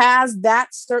who has that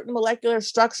certain molecular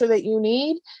structure that you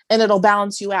need, and it'll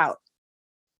balance you out.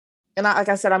 And like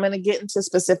I said, I'm going to get into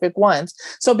specific ones.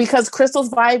 So because crystals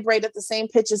vibrate at the same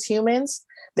pitch as humans,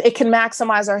 it can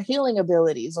maximize our healing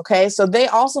abilities. Okay. So they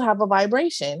also have a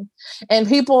vibration, and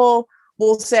people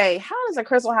will say, how does a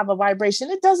crystal have a vibration?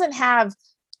 It doesn't have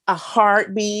a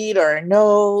heartbeat or a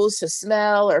nose to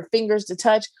smell or fingers to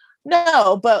touch.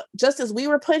 No, but just as we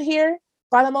were put here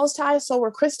by the Most High, so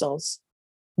were crystals.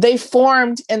 They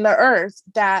formed in the earth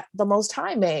that the Most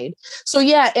High made. So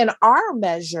yeah, in our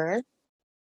measure,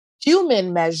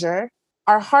 human measure,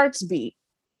 our hearts beat,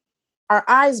 our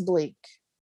eyes blink,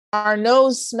 our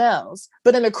nose smells.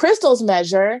 But in the crystal's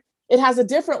measure, it has a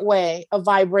different way of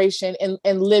vibration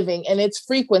and living, and its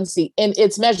frequency and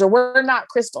its measure. We're not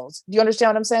crystals. Do you understand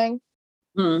what I'm saying?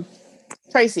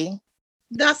 Tracy?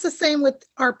 That's the same with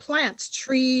our plants,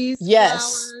 trees,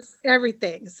 yes, flowers,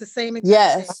 everything. It's the same exact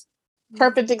yes thing.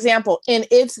 Perfect example. In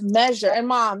its measure. And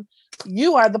Mom,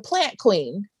 you are the plant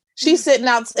queen. She's sitting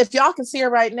out. If y'all can see her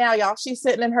right now, y'all, she's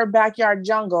sitting in her backyard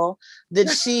jungle that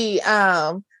she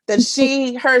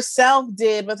herself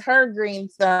did with her green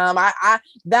thumb. I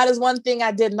that is one thing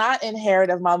I did not inherit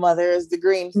of my mother, is the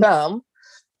green thumb.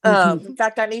 In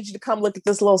fact, I need you to come look at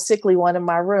this little sickly one in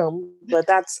my room, but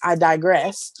I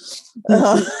digress.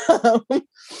 But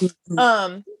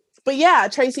yeah,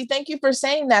 Tracy, thank you for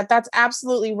saying that. That's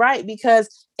absolutely right,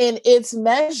 because in its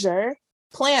measure,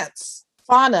 plants,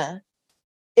 fauna,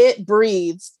 it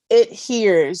breathes, it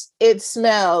hears, it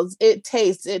smells, it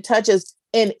tastes, it touches.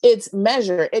 In its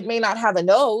measure, it may not have a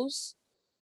nose,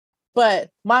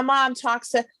 but my mom talks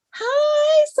to,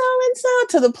 hi, so-and-so,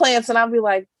 to the plants, and I'll be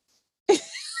like,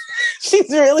 she's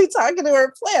really talking to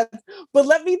her plants. But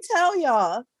let me tell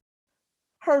y'all,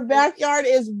 her backyard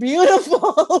is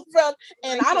beautiful.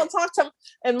 And I don't talk to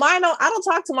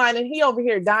mine, and he over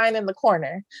here dying in the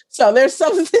corner. So there's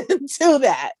something to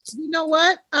that. You know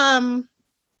what?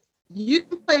 You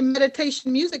can play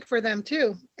meditation music for them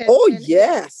too.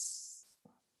 Yes.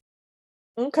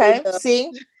 Okay.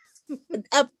 See?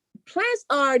 Plants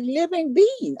are living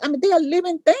beings. I mean, they are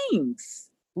living things.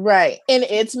 Right. In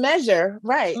its measure.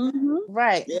 Right. Mm-hmm.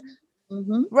 Right. Yeah.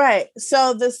 Mm-hmm. Right.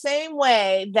 So the same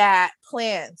way that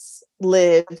plants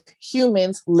live,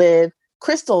 humans live,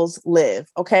 crystals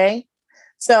live. Okay.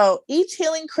 So each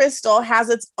healing crystal has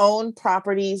its own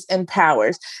properties and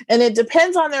powers, and it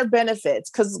depends on their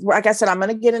benefits. Because like I said, I'm going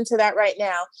to get into that right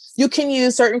now. You can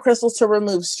use certain crystals to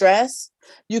remove stress.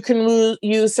 You can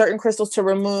use certain crystals to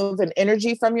remove an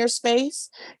energy from your space.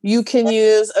 You can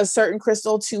use a certain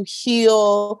crystal to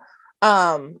heal,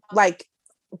 hormonal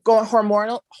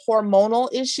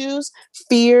issues,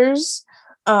 fears,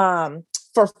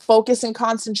 for focus and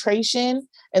concentration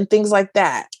and things like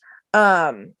that.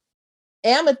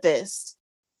 Amethyst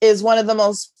is one of the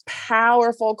most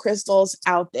powerful crystals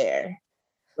out there.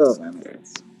 Oh,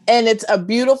 amethyst. And it's a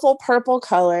beautiful purple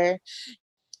color.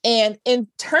 And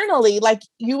internally, like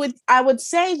I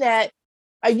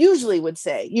usually would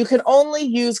say you can only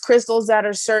use crystals that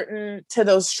are certain to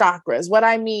those chakras. What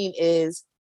I mean is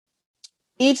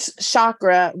each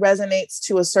chakra resonates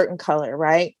to a certain color,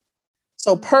 right?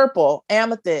 So purple,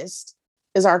 amethyst,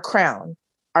 is our crown,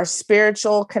 our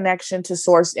spiritual connection to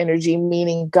source energy,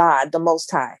 meaning God, the Most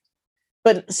High.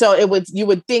 But so you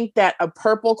would think that a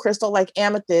purple crystal like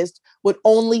amethyst would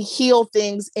only heal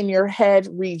things in your head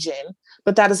region,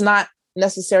 but that is not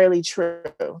necessarily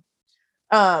true.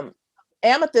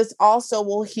 Amethyst also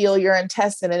will heal your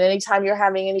intestine, and anytime you're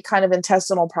having any kind of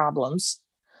intestinal problems.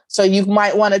 So you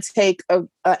might want to take a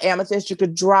amethyst. You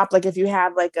could drop, like if you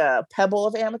have like a pebble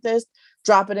of amethyst,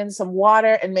 drop it in some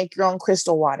water and make your own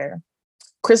crystal water.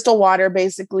 Crystal water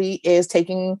basically is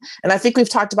taking, and I think we've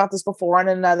talked about this before on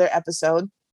another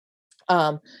episode.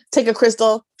 Take a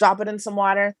crystal, drop it in some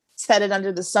water, set it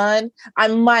under the sun. I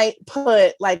might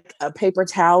put like a paper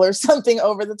towel or something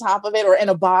over the top of it, or in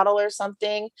a bottle or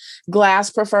something,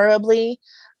 glass preferably,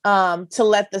 to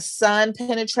let the sun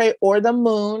penetrate, or the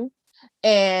moon,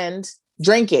 and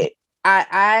drink it.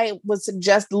 I would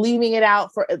suggest leaving it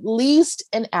out for at least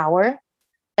an hour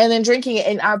and then drinking it.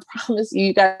 And I promise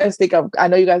you, I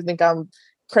know you guys think I'm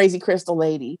crazy crystal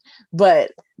lady,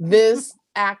 but this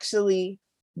actually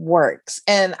works.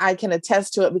 And I can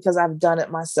attest to it because I've done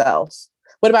it myself.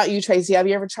 What about you, Tracy? Have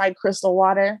you ever tried crystal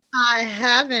water? I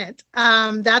haven't.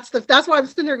 That's why I'm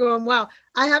sitting there going, wow,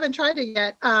 I haven't tried it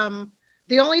yet.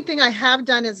 The only thing I have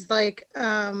done is like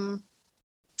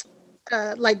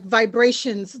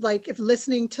vibrations, like if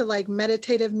listening to like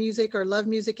meditative music or love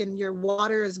music and your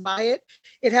water is by it,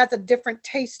 it has a different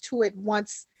taste to it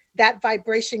once that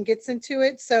vibration gets into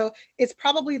it. So it's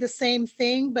probably the same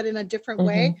thing, but in a different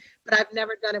way. But I've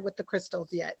never done it with the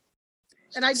crystals yet.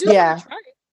 And I do want to try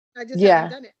it. I just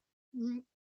haven't done it. Mm-hmm.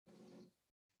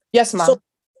 Yes, Mom. So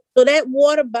that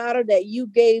water bottle that you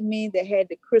gave me that had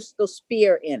the crystal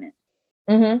spear in it,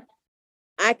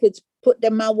 I could put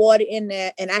my water in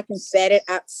there and I can set it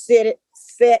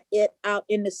out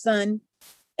in the sun,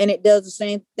 and it does the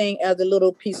same thing as the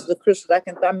little pieces of crystal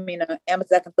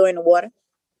amethyst I can throw in the water.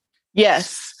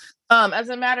 Yes. As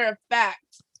a matter of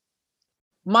fact,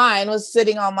 mine was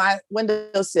sitting on my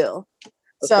windowsill.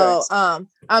 Okay. So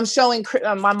I'm showing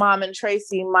my mom and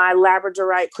Tracy my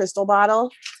labradorite crystal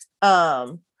bottle.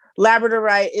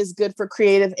 Labradorite is good for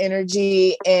creative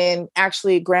energy and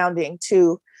actually grounding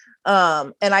too.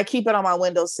 And I keep it on my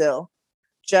windowsill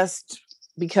just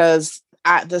because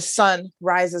the sun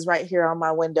rises right here on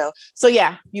my window. So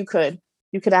yeah, you could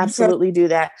absolutely do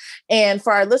that. And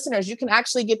for our listeners, you can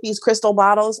actually get these crystal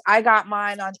bottles. I got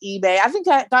mine on eBay. I think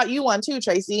I got you one too,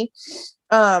 Tracy.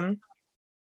 I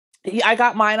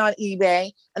got mine on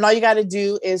eBay, and all you got to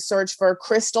do is search for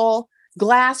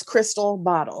glass crystal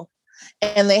bottle.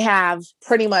 And they have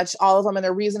pretty much all of them, and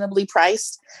they're reasonably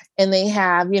priced. And they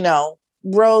have,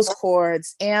 rose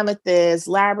quartz, amethyst,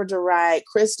 labradorite,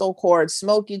 crystal quartz,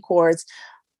 smoky quartz,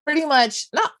 pretty much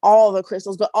not all the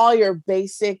crystals, but all your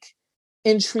basic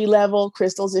entry level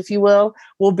crystals, if you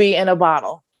will be in a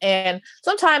bottle. And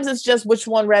sometimes it's just which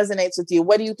one resonates with you.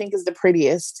 What do you think is the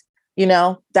prettiest?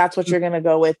 That's what you're going to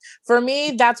go with. For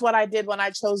me, that's what I did when I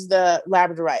chose the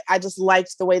labradorite. I just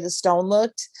liked the way the stone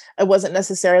looked. It wasn't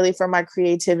necessarily for my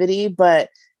creativity, but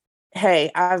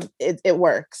hey, it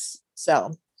works.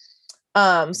 So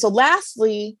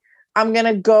lastly, I'm going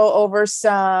to go over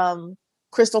some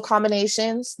crystal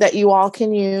combinations that you all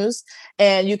can use.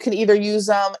 And you can either use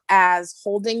them as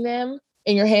holding them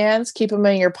in your hands, keep them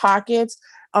in your pockets,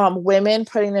 women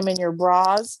putting them in your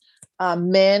bras,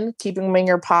 men keeping them in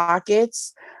your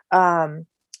pockets. And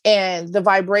the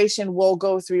vibration will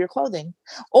go through your clothing.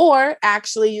 Or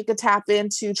actually, you could tap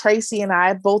into Tracy and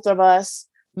I, both of us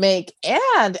make,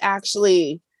 and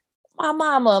actually my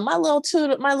mama, my little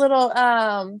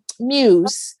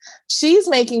muse, she's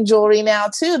making jewelry now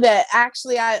too. That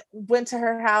actually I went to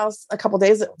her house a couple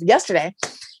days yesterday,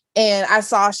 and I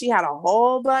saw she had a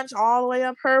whole bunch all the way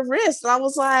up her wrist. And I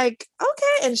was like,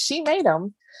 okay, and she made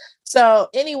them. So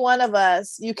any one of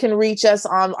us, you can reach us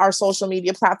on our social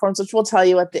media platforms, which we'll tell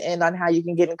you at the end on how you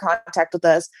can get in contact with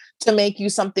us to make you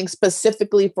something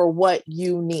specifically for what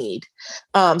you need.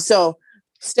 So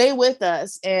stay with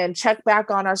us and check back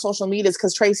on our social medias,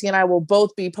 because Tracy and I will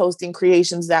both be posting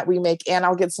creations that we make, and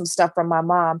I'll get some stuff from my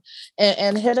mom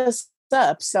and hit us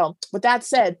up. So with that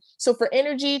said, so for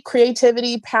energy,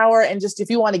 creativity, power, and just if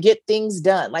you want to get things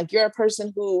done, like you're a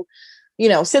person who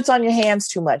sits on your hands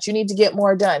too much. You need to get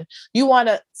more done. You want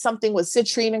something with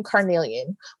citrine and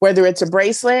carnelian, whether it's a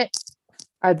bracelet.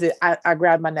 I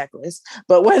grabbed my necklace,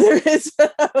 but whether it's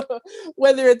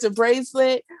a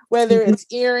bracelet, whether it's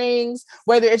earrings,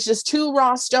 whether it's just 2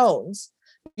 raw stones,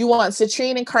 you want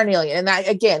citrine and carnelian. And that,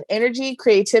 again, energy,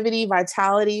 creativity,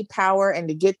 vitality, power, and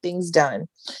to get things done.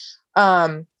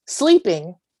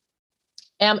 Sleeping.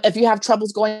 If you have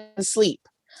troubles going to sleep,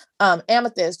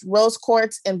 amethyst, rose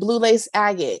quartz, and blue lace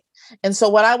agate. And so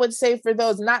what I would say for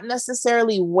those, not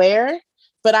necessarily wear,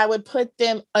 but I would put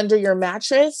them under your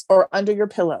mattress or under your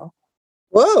pillow.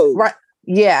 Whoa. Right.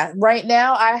 Yeah. Right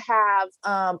now I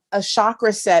have a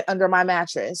chakra set under my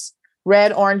mattress.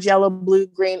 Red, orange, yellow, blue,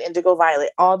 green, indigo,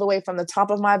 violet, all the way from the top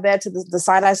of my bed to the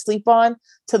side I sleep on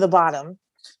to the bottom.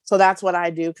 So that's what I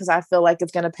do, because I feel like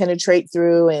it's going to penetrate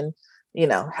through and,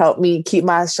 help me keep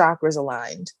my chakras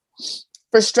aligned.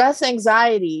 For stress,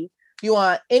 anxiety, you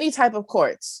want any type of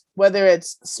quartz, whether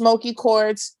it's smoky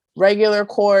quartz, regular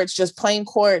quartz, just plain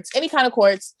quartz, any kind of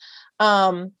quartz,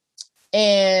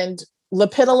 and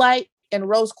lepidolite and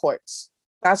rose quartz.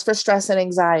 That's for stress and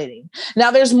anxiety.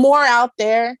 Now there's more out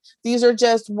there. These are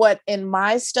just what in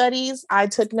my studies I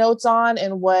took notes on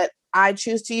and what I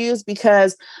choose to use,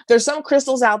 because there's some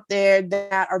crystals out there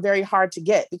that are very hard to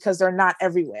get because they're not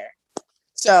everywhere.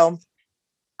 So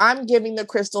I'm giving the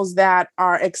crystals that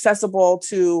are accessible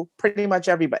to pretty much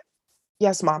everybody.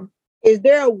 Yes, Mom. Is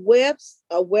there a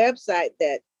website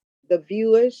that the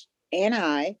viewers and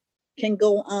I can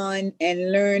go on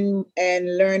and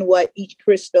learn what each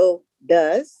crystal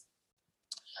does?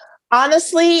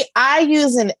 Honestly, I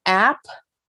use an app.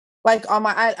 Like on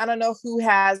my, I don't know who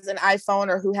has an iPhone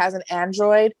or who has an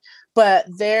Android, but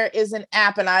there is an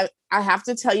app, and I have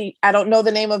to tell you, I don't know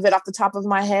the name of it off the top of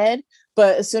my head,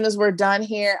 but as soon as we're done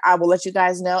here, I will let you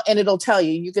guys know, and it'll tell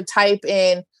you. You could type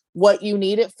in what you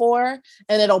need it for,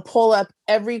 and it'll pull up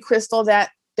every crystal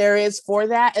that there is for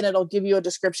that, and it'll give you a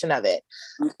description of it.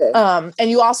 Okay. And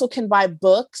you also can buy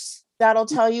books that'll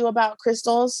tell you about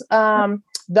crystals. And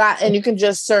you can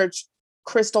just search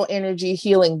crystal energy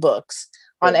healing books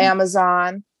on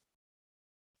Amazon.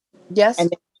 Yes.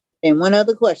 And one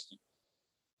other question: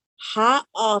 how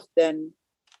often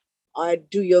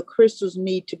do your crystals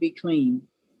need to be cleaned?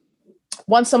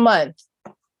 Once a month,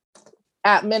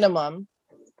 at minimum.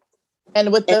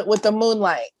 And with the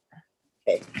moonlight.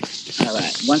 Okay. All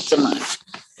right. Once a month.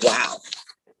 Wow.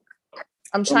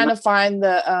 I'm trying to find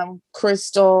the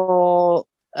crystal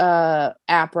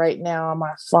app right now on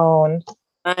my phone.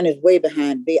 Mine is way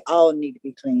behind. They all need to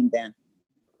be cleaned then.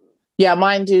 Yeah,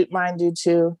 mine do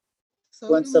too.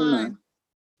 So Once a month.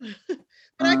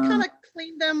 But I kind of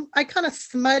clean them. I kind of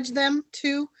smudge them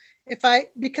too.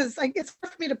 Because it's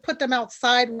hard for me to put them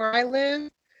outside where I live,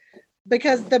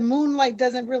 because the moonlight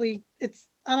doesn't really,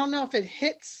 I don't know if it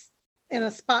hits in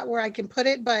a spot where I can put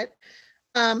it, but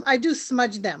I do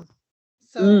smudge them.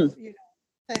 So,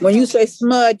 when you say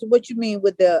smudge, what you mean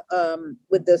with the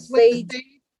sage?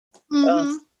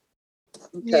 Mm-hmm.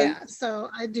 Okay. Yeah, so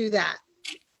I do that.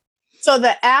 So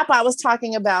the app I was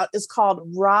talking about is called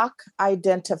Rock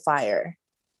Identifier.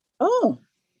 Oh.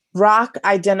 Rock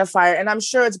Identifier. And I'm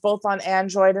sure it's both on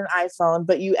Android and iPhone,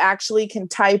 but you actually can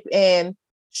type in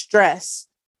stress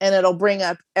and it'll bring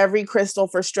up every crystal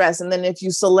for stress. And then if you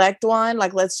select one,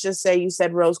 like let's just say you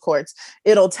said rose quartz,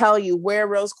 it'll tell you where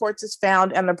rose quartz is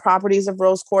found and the properties of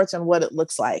rose quartz and what it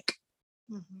looks like.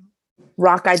 Mm-hmm.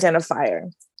 Rock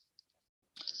Identifier.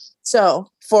 So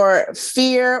for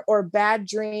fear or bad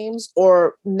dreams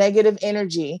or negative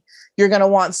energy, you're going to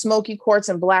want smoky quartz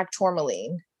and black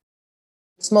tourmaline.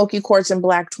 Smoky quartz and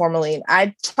black tourmaline.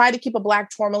 I try to keep a black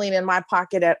tourmaline in my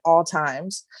pocket at all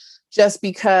times, just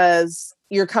because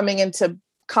you're coming into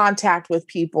contact with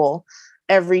people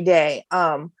every day.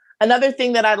 Another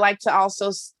thing that I'd like to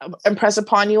also impress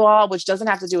upon you all, which doesn't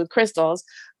have to do with crystals,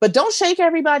 but don't shake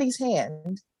everybody's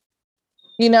hand.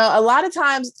 A lot of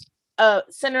times,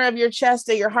 center of your chest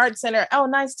or your heart center, oh,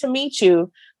 nice to meet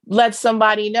you, let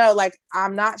somebody know, like,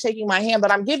 I'm not shaking my hand,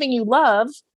 but I'm giving you love.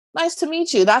 Nice to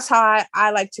meet you. That's how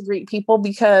I like to greet people,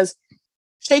 because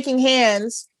shaking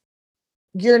hands,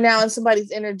 you're now in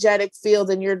somebody's energetic field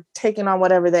and you're taking on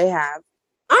whatever they have.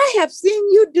 I have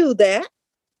seen you do that.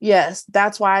 Yes,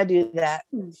 that's why I do that.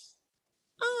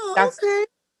 Oh, okay.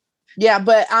 Yeah,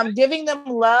 but I'm giving them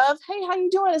love. Hey, how you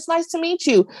doing? It's nice to meet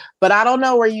you. But I don't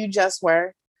know where you just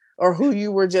were or who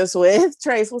you were just with.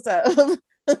 Trace, what's up? I'm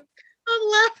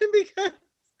laughing because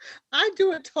I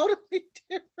do it totally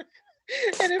different.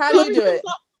 And how do you do it?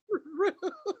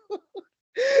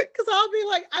 Because I'll be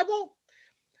like, I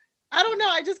don't know.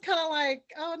 I just kind of like,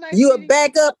 oh, nice. You a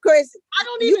back up, Chris? I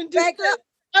don't even do back that.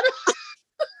 up.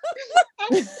 I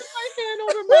put my hand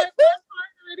over my heart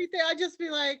or anything. I just be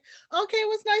like, okay, it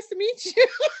was nice to meet you.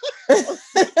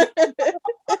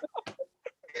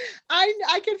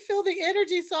 I can feel the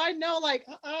energy, so I know like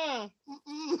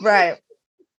Right.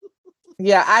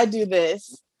 Yeah, I do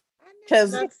this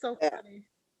because that's so funny.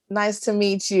 nice to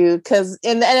meet you. Because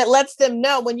and it lets them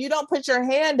know when you don't put your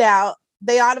hand out,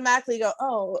 they automatically go,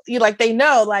 oh, you like they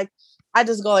know, like I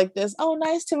just go like this, oh,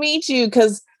 nice to meet you,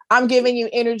 because I'm giving you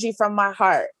energy from my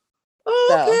heart. Oh,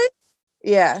 So okay.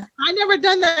 yeah. I never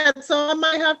done that, so I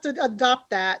might have to adopt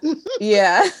that.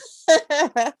 Yeah.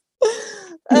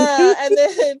 And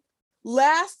then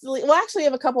lastly, well, actually, I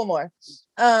have a couple more.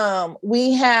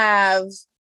 We have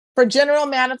for general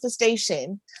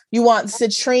manifestation, you want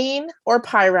citrine or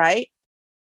pyrite,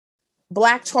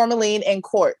 black tourmaline, and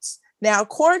quartz. Now,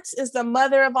 quartz is the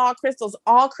mother of all crystals.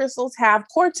 All crystals have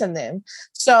quartz in them.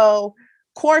 So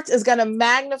quartz is going to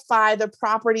magnify the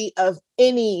property of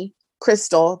any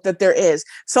crystal that there is.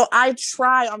 So I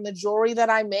try on the jewelry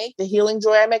that I make, the healing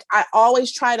jewelry I make, I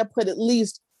always try to put at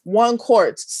least one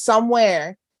quartz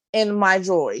somewhere in my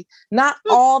jewelry. Not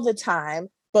all the time,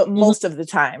 but most of the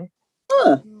time.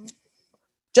 Huh.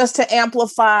 Just to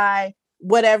amplify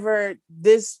whatever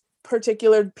this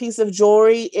particular piece of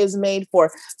jewelry is made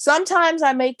for. Sometimes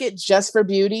I make it just for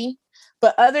beauty,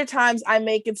 but other times I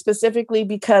make it specifically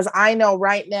because I know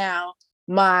right now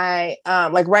my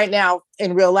like right now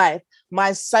in real life,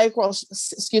 my sacral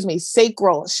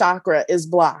chakra is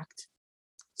blocked.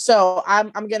 So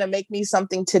I'm gonna make me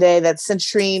something today that's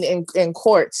citrine and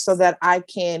quartz so that I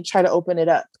can try to open it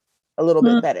up a little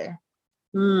bit better.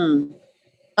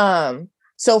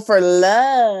 So for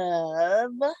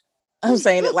love, I'm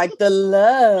saying it like the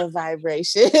love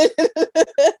vibration.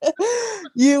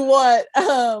 You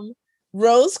want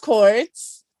rose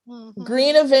quartz,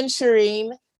 green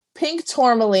aventurine, pink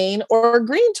tourmaline, or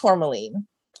green tourmaline.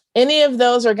 Any of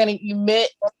those are going to emit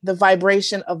the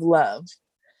vibration of love.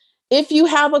 If you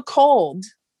have a cold,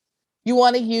 you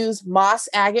want to use moss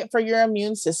agate for your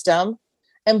immune system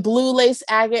and blue lace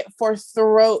agate for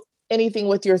throat, anything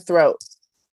with your throat.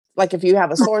 Like if you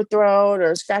have a sore throat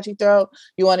or a scratchy throat,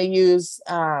 you want to use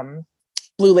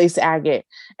blue lace agate.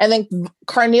 And then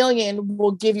carnelian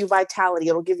will give you vitality.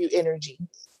 It'll give you energy.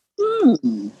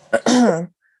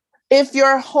 If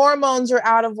your hormones are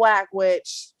out of whack,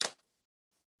 which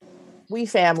we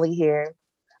family here,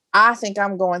 I think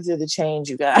I'm going through the change,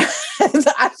 you guys.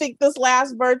 I think this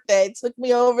last birthday took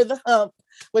me over the hump,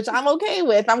 which I'm okay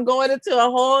with. I'm going into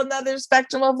a whole nother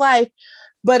spectrum of life.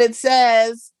 But it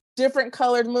says different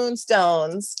colored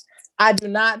moonstones. I do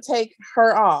not take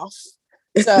her off.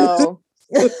 So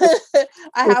I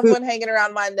have one hanging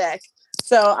around my neck.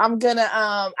 So I'm gonna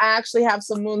I actually have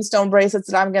some moonstone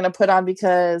bracelets that I'm gonna put on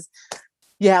because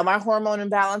yeah, my hormone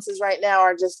imbalances right now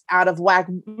are just out of whack,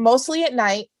 mostly at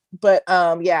night. But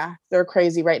yeah, they're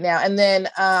crazy right now. And then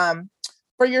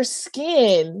for your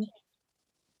skin,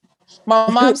 my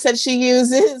mom said she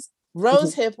uses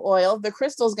rose hip oil. The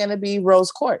crystal's gonna be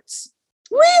rose quartz.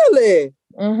 Really?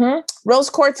 Rose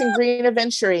quartz and green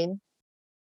aventurine.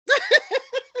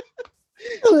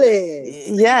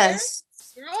 Really? Yes.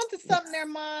 You're onto something there,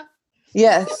 Ma.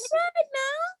 Yes. Right now.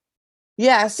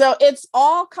 Yeah. So it's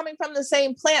all coming from the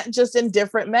same plant, just in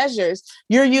different measures.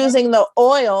 You're using the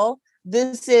oil.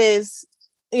 This is,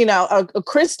 you know, a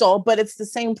crystal, but it's the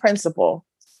same principle.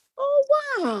 Oh,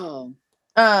 wow.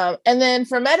 And then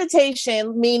for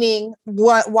meditation, meaning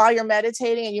while you're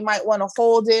meditating, and you might want to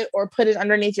hold it or put it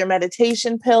underneath your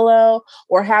meditation pillow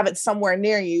or have it somewhere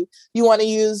near you. You want to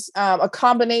use a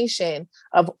combination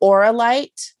of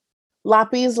auralite,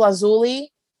 lapis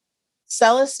lazuli,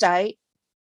 celestite,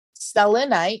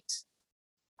 selenite,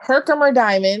 Herkimer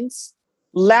diamonds,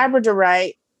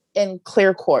 labradorite, and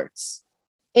clear quartz.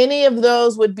 Any of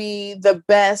those would be the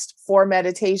best for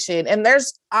meditation. And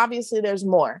there's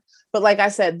more. But like I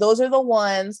said, those are the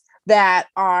ones that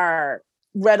are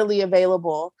readily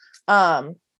available.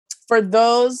 For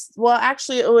those, well,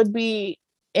 actually, it would be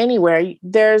anywhere.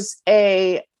 There's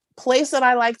a place that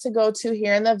I like to go to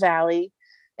here in the Valley,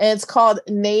 and it's called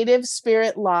Native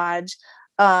Spirit Lodge.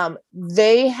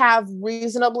 They have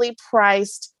reasonably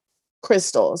priced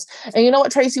crystals. And you know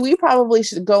what, Tracy? We probably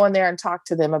should go in there and talk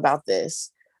to them about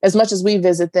this. As much as we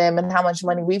visit them and how much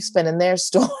money we've spent in their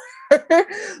store.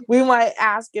 We might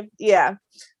ask if, yeah,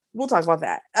 we'll talk about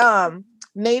that.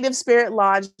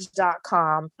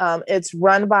 NativeSpiritLodge.com. It's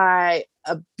run by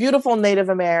a beautiful Native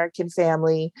American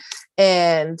family.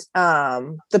 And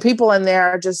the people in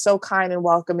there are just so kind and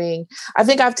welcoming. I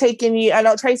think I've taken you, I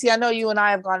know, Tracy, I know you and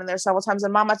I have gone in there several times.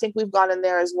 And Mom, I think we've gone in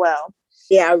there as well.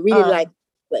 Yeah, I really like the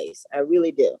place. I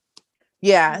really do.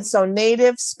 Yeah, so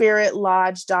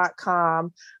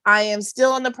nativespiritlodge.com. I am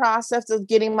still in the process of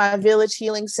getting my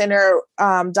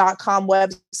villagehealingcenter.com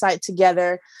website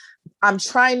together. I'm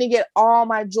trying to get all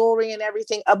my jewelry and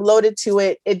everything uploaded to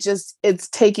it. It's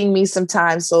taking me some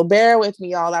time. So bear with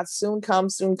me, y'all. That's soon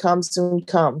come, soon come, soon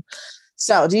come.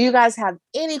 So do you guys have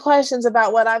any questions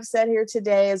about what I've said here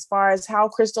today as far as how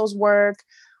crystals work?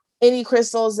 Any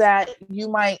crystals that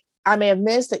I may have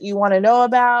missed that you want to know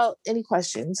about? Any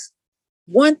questions?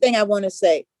 One thing I want to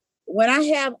say,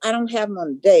 I don't have them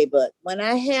on the day, but when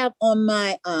I have on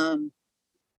my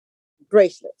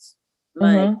bracelets,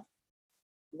 my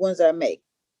ones that I make,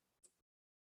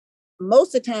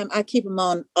 most of the time I keep them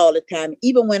on all the time,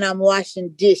 even when I'm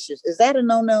washing dishes. Is that a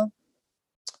no-no?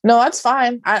 No, that's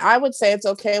fine. I would say it's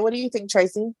okay. What do you think,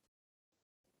 Tracy?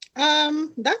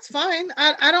 That's fine.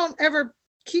 I don't ever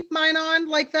keep mine on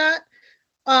like that.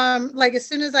 Like as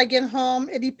soon as I get home,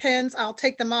 it depends. I'll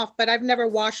take them off, but I've never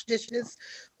washed dishes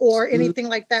or anything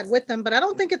like that with them. But I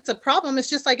don't think it's a problem. It's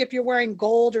just like if you're wearing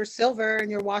gold or silver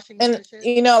and you're washing dishes.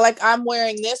 You know, like I'm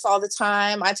wearing this all the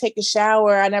time. I take a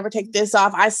shower. I never take this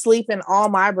off. I sleep in all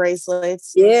my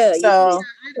bracelets. Yeah. So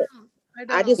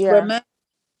I just wear mine.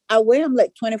 I wear them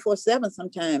like 24/7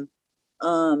 sometimes.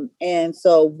 And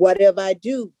so whatever I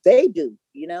do, they do,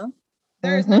 you know?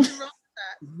 There's nothing wrong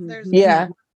with that. Yeah.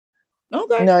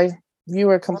 Okay. No, you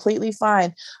were completely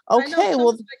fine. Okay,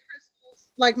 well,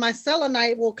 like my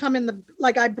selenite will come in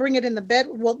I bring it in the bed.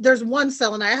 Well, there's one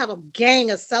selenite. I have a gang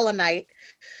of selenite,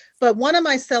 but one of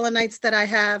my selenites that I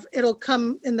have, it'll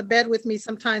come in the bed with me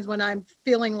sometimes when I'm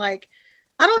feeling like,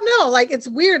 I don't know, like it's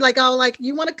weird. Like I'll like,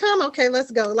 you want to come? Okay,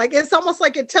 let's go. Like it's almost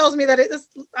like it tells me that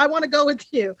I want to go with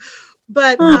you.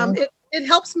 But it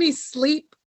helps me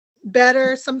sleep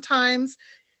better sometimes.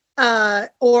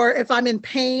 Or if I'm in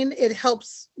pain, it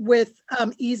helps with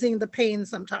easing the pain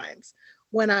sometimes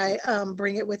when I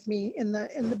bring it with me in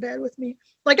the bed with me.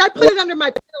 Like I put it under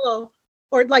my pillow,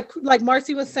 or like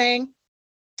Marcy was saying,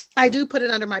 I do put it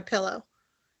under my pillow.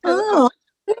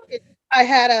 I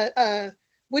had a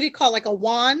what do you call, like a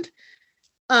wand,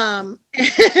 and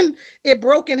it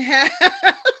broke in half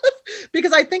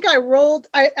because I think I rolled.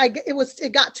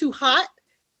 It got too hot,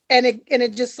 and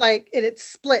it just like it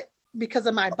split because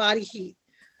of my body heat.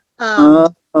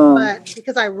 But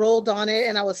because I rolled on it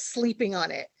and I was sleeping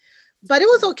on it. But it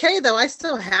was okay though. I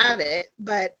still have it.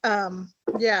 But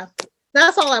yeah,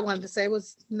 that's all I wanted to say. It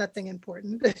was nothing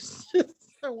important.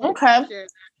 Okay.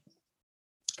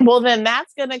 Well, then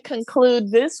that's going to conclude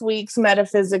this week's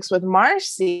Metaphysics with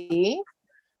Marcy.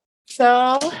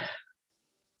 So,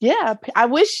 yeah, I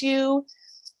wish you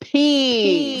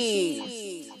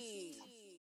peace.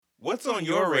 What's on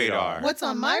your radar? What's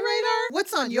on my radar?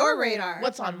 What's on your radar?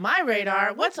 What's on my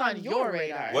radar? What's on your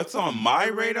radar? What's on my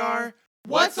radar?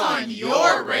 What's on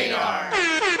your radar?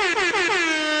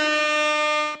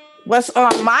 What's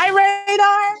on my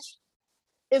radar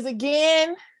is,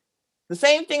 again, the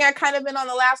same thing I kind of been on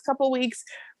the last couple of weeks,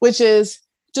 which is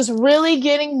just really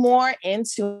getting more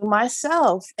into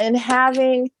myself and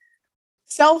having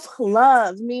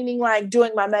self-love, meaning like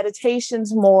doing my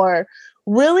meditations more,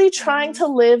 really trying to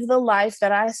live the life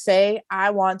that I say I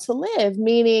want to live,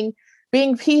 meaning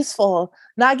being peaceful,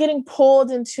 not getting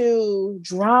pulled into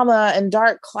drama and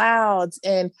dark clouds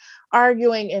and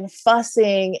arguing and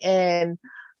fussing. And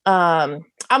I'm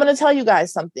going to tell you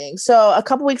guys something. So a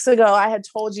couple weeks ago, I had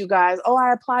told you guys,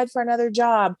 I applied for another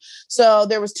job. So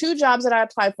there was 2 jobs that I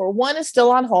applied for. One is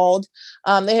still on hold.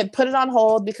 They had put it on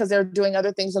hold because they're doing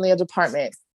other things in the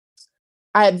department.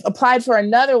 I had applied for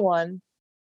another one,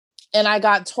 and I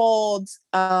got told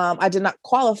I did not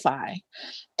qualify.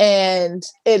 And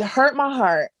it hurt my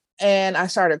heart. And I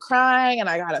started crying and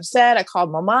I got upset. I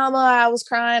called my mama. I was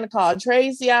crying. I called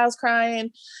Tracy. I was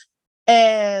crying.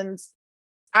 And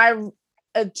I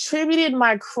attributed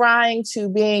my crying to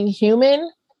being human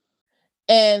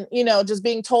and, just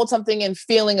being told something and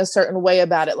feeling a certain way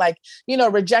about it. Like,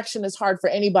 rejection is hard for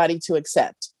anybody to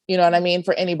accept. You know what I mean?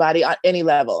 For anybody on any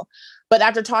level. But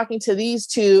after talking to these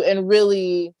 2 and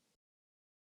really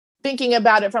thinking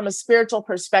about it from a spiritual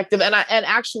perspective, and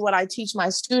actually what I teach my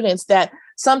students, that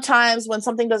sometimes when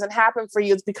something doesn't happen for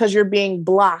you, it's because you're being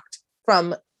blocked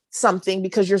from something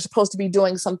because you're supposed to be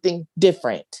doing something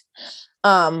different.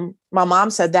 My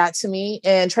mom said that to me,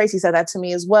 and Tracy said that to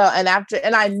me as well.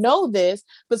 And I know this,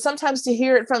 but sometimes to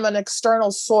hear it from an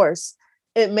external source,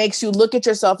 it makes you look at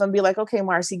yourself and be like, okay,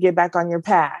 Marcy, get back on your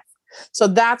path. So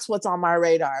that's what's on my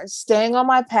radar, staying on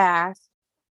my path,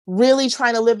 really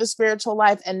trying to live a spiritual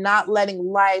life and not letting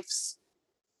life's,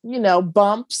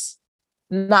 bumps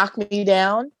knock me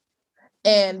down,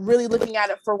 and really looking at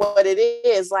it for what it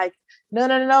is. Like,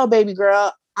 no, baby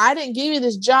girl, I didn't give you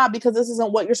this job because this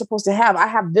isn't what you're supposed to have. I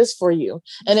have this for you.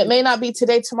 And it may not be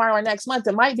today, tomorrow, or next month.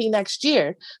 It might be next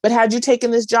year. But had you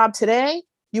taken this job today,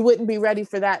 you wouldn't be ready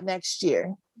for that next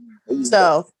year.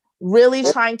 So really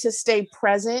trying to stay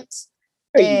present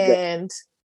and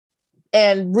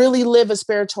really live a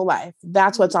spiritual life.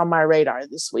 That's what's on my radar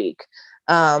this week.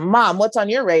 Mom, what's on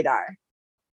your radar?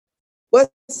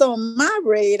 What's on my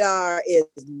radar is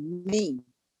me.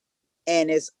 And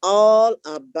it's all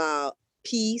about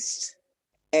peace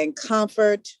and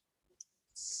comfort,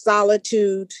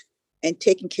 solitude, and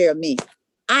taking care of me.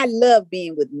 I love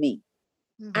being with me.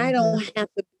 Mm-hmm. I don't have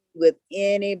to be with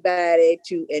anybody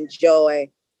to enjoy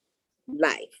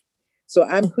life. So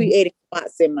I'm creating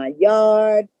spots in my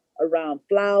yard, around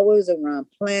flowers, around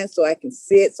plants, so I can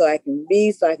sit, so I can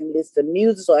read, so I can listen to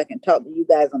music, so I can talk to you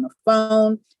guys on the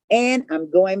phone. And I'm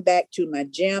going back to my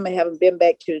gym. I haven't been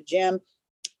back to the gym.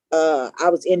 I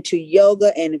was into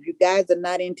yoga, and if you guys are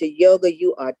not into yoga,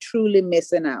 you are truly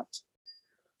missing out.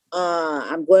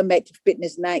 I'm going back to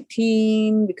Fitness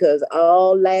 19 because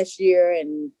all last year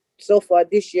and so far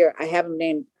this year, I haven't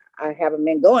been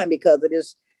going because of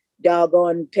this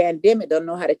doggone pandemic. Don't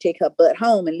know how to take her butt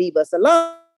home and leave us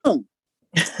alone.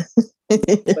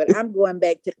 But I'm going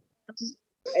back to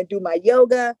and do my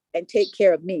yoga and take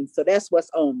care of me. So that's what's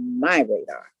on my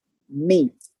radar.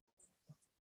 Me.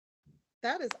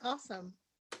 That is awesome.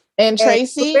 And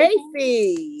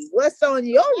Tracy? What's on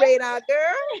your radar,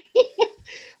 girl?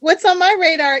 What's on my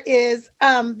radar is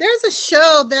there's a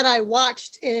show that I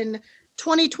watched in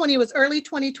 2020. It was early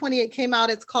 2020. It came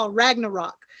out. It's called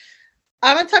Ragnarok.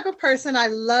 I'm a type of person. I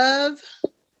love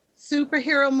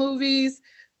superhero movies,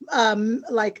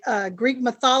 like Greek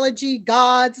mythology,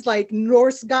 gods, like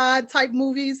Norse god type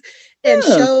movies and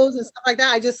shows and stuff like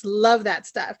that. I just love that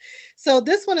stuff. So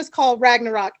this one is called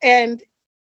Ragnarok. And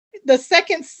the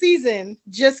second season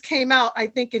just came out, I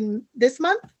think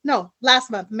last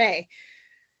month, May.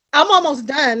 I'm almost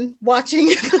done watching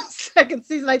the second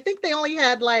season. I think they only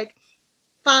had like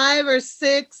 5 or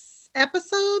 6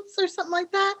 episodes or something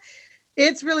like that.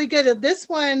 It's really good. This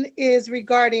one is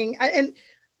regarding, and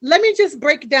let me just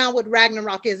break down what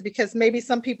Ragnarok is because maybe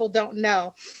some people don't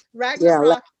know.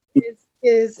 Ragnarok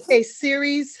is a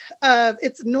series of,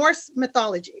 it's Norse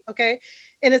mythology, okay?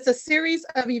 And it's a series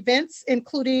of events,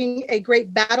 including a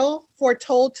great battle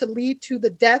foretold to lead to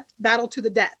the battle to the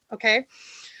death, okay?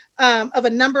 Of a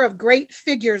number of great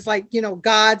figures like,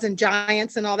 gods and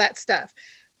giants and all that stuff.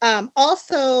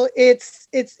 Also, it's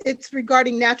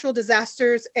regarding natural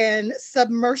disasters and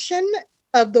submersion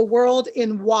of the world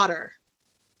in water.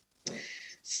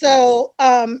 So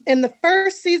in the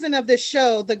first season of this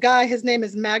show, the guy, his name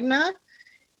is Magna.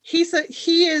 He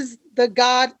is the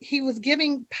god. He was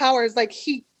giving powers, like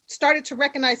he started to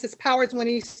recognize his powers when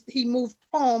he moved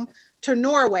home to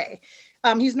Norway.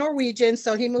 He's Norwegian,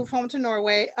 so he moved home to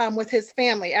Norway with his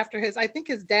family after I think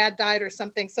his dad died or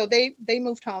something. So they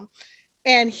moved home,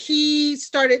 and he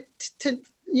started to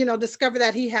discover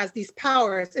that he has these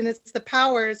powers, and it's the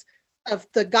powers of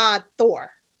the god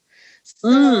Thor.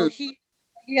 So he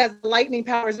has lightning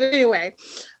powers. But anyway,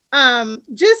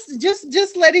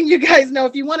 just letting you guys know,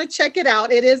 if you want to check it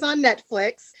out, it is on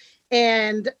Netflix,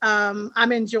 and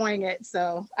I'm enjoying it.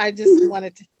 So I just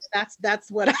wanted to, that's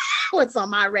what's on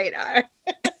my radar.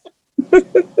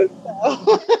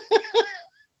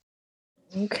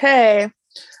 Okay.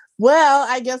 Well,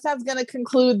 I guess that's going to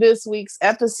conclude this week's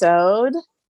episode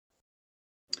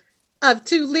of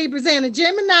Two Libras and a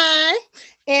Gemini.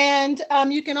 And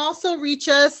you can also reach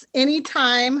us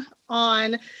anytime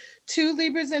on Two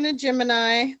Libras and a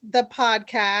Gemini, the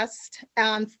podcast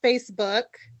on Facebook,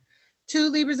 Two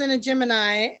Libras and a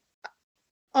Gemini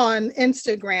on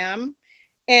Instagram,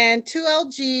 and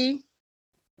 2LG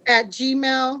at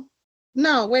Gmail.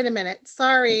 No, wait a minute.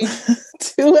 Sorry.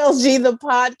 2LG, the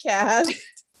podcast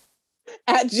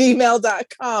at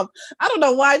gmail.com. I don't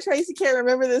know why Tracy can't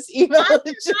remember this email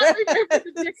address.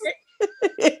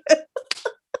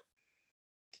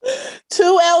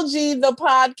 2LG the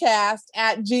podcast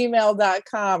at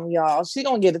gmail.com, y'all. She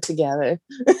gonna get it together.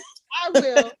 I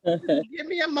will. Give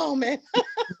me a moment.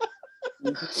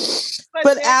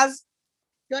 But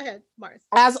go ahead, Mars.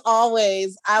 As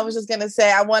always, I was just gonna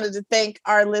say I wanted to thank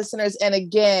our listeners, and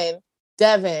again,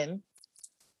 Devin,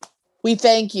 we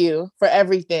thank you for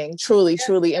everything, truly,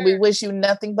 truly, and we wish you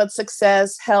nothing but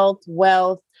success, health,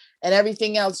 wealth, and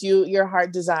everything else your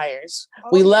heart desires.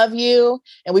 We love you,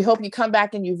 and we hope you come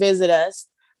back and you visit us.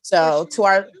 So to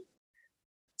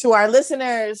our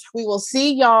listeners, we will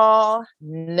see y'all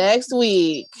next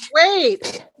week.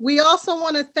 Wait, we also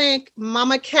want to thank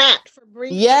Momma Cat for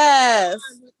bringing yes.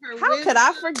 her How could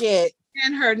I forget?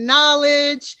 And her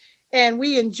knowledge and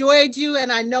we enjoyed you.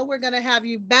 And I know we're going to have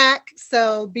you back.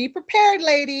 So be prepared,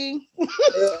 lady.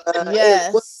 It was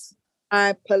Yes.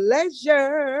 my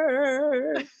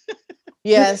pleasure.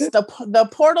 Yes. The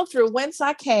portal through whence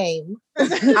I came.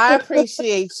 I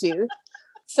appreciate you.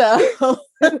 So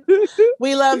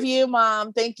we love you,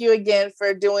 Mom. Thank you again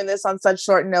for doing this on such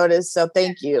short notice. So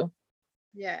thank you.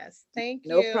 Yes. Thank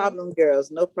you. No problem,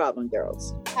 girls. No problem,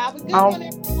 girls. Have a good one,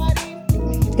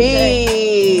 everybody.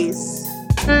 Peace.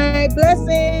 All right,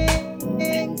 blessings.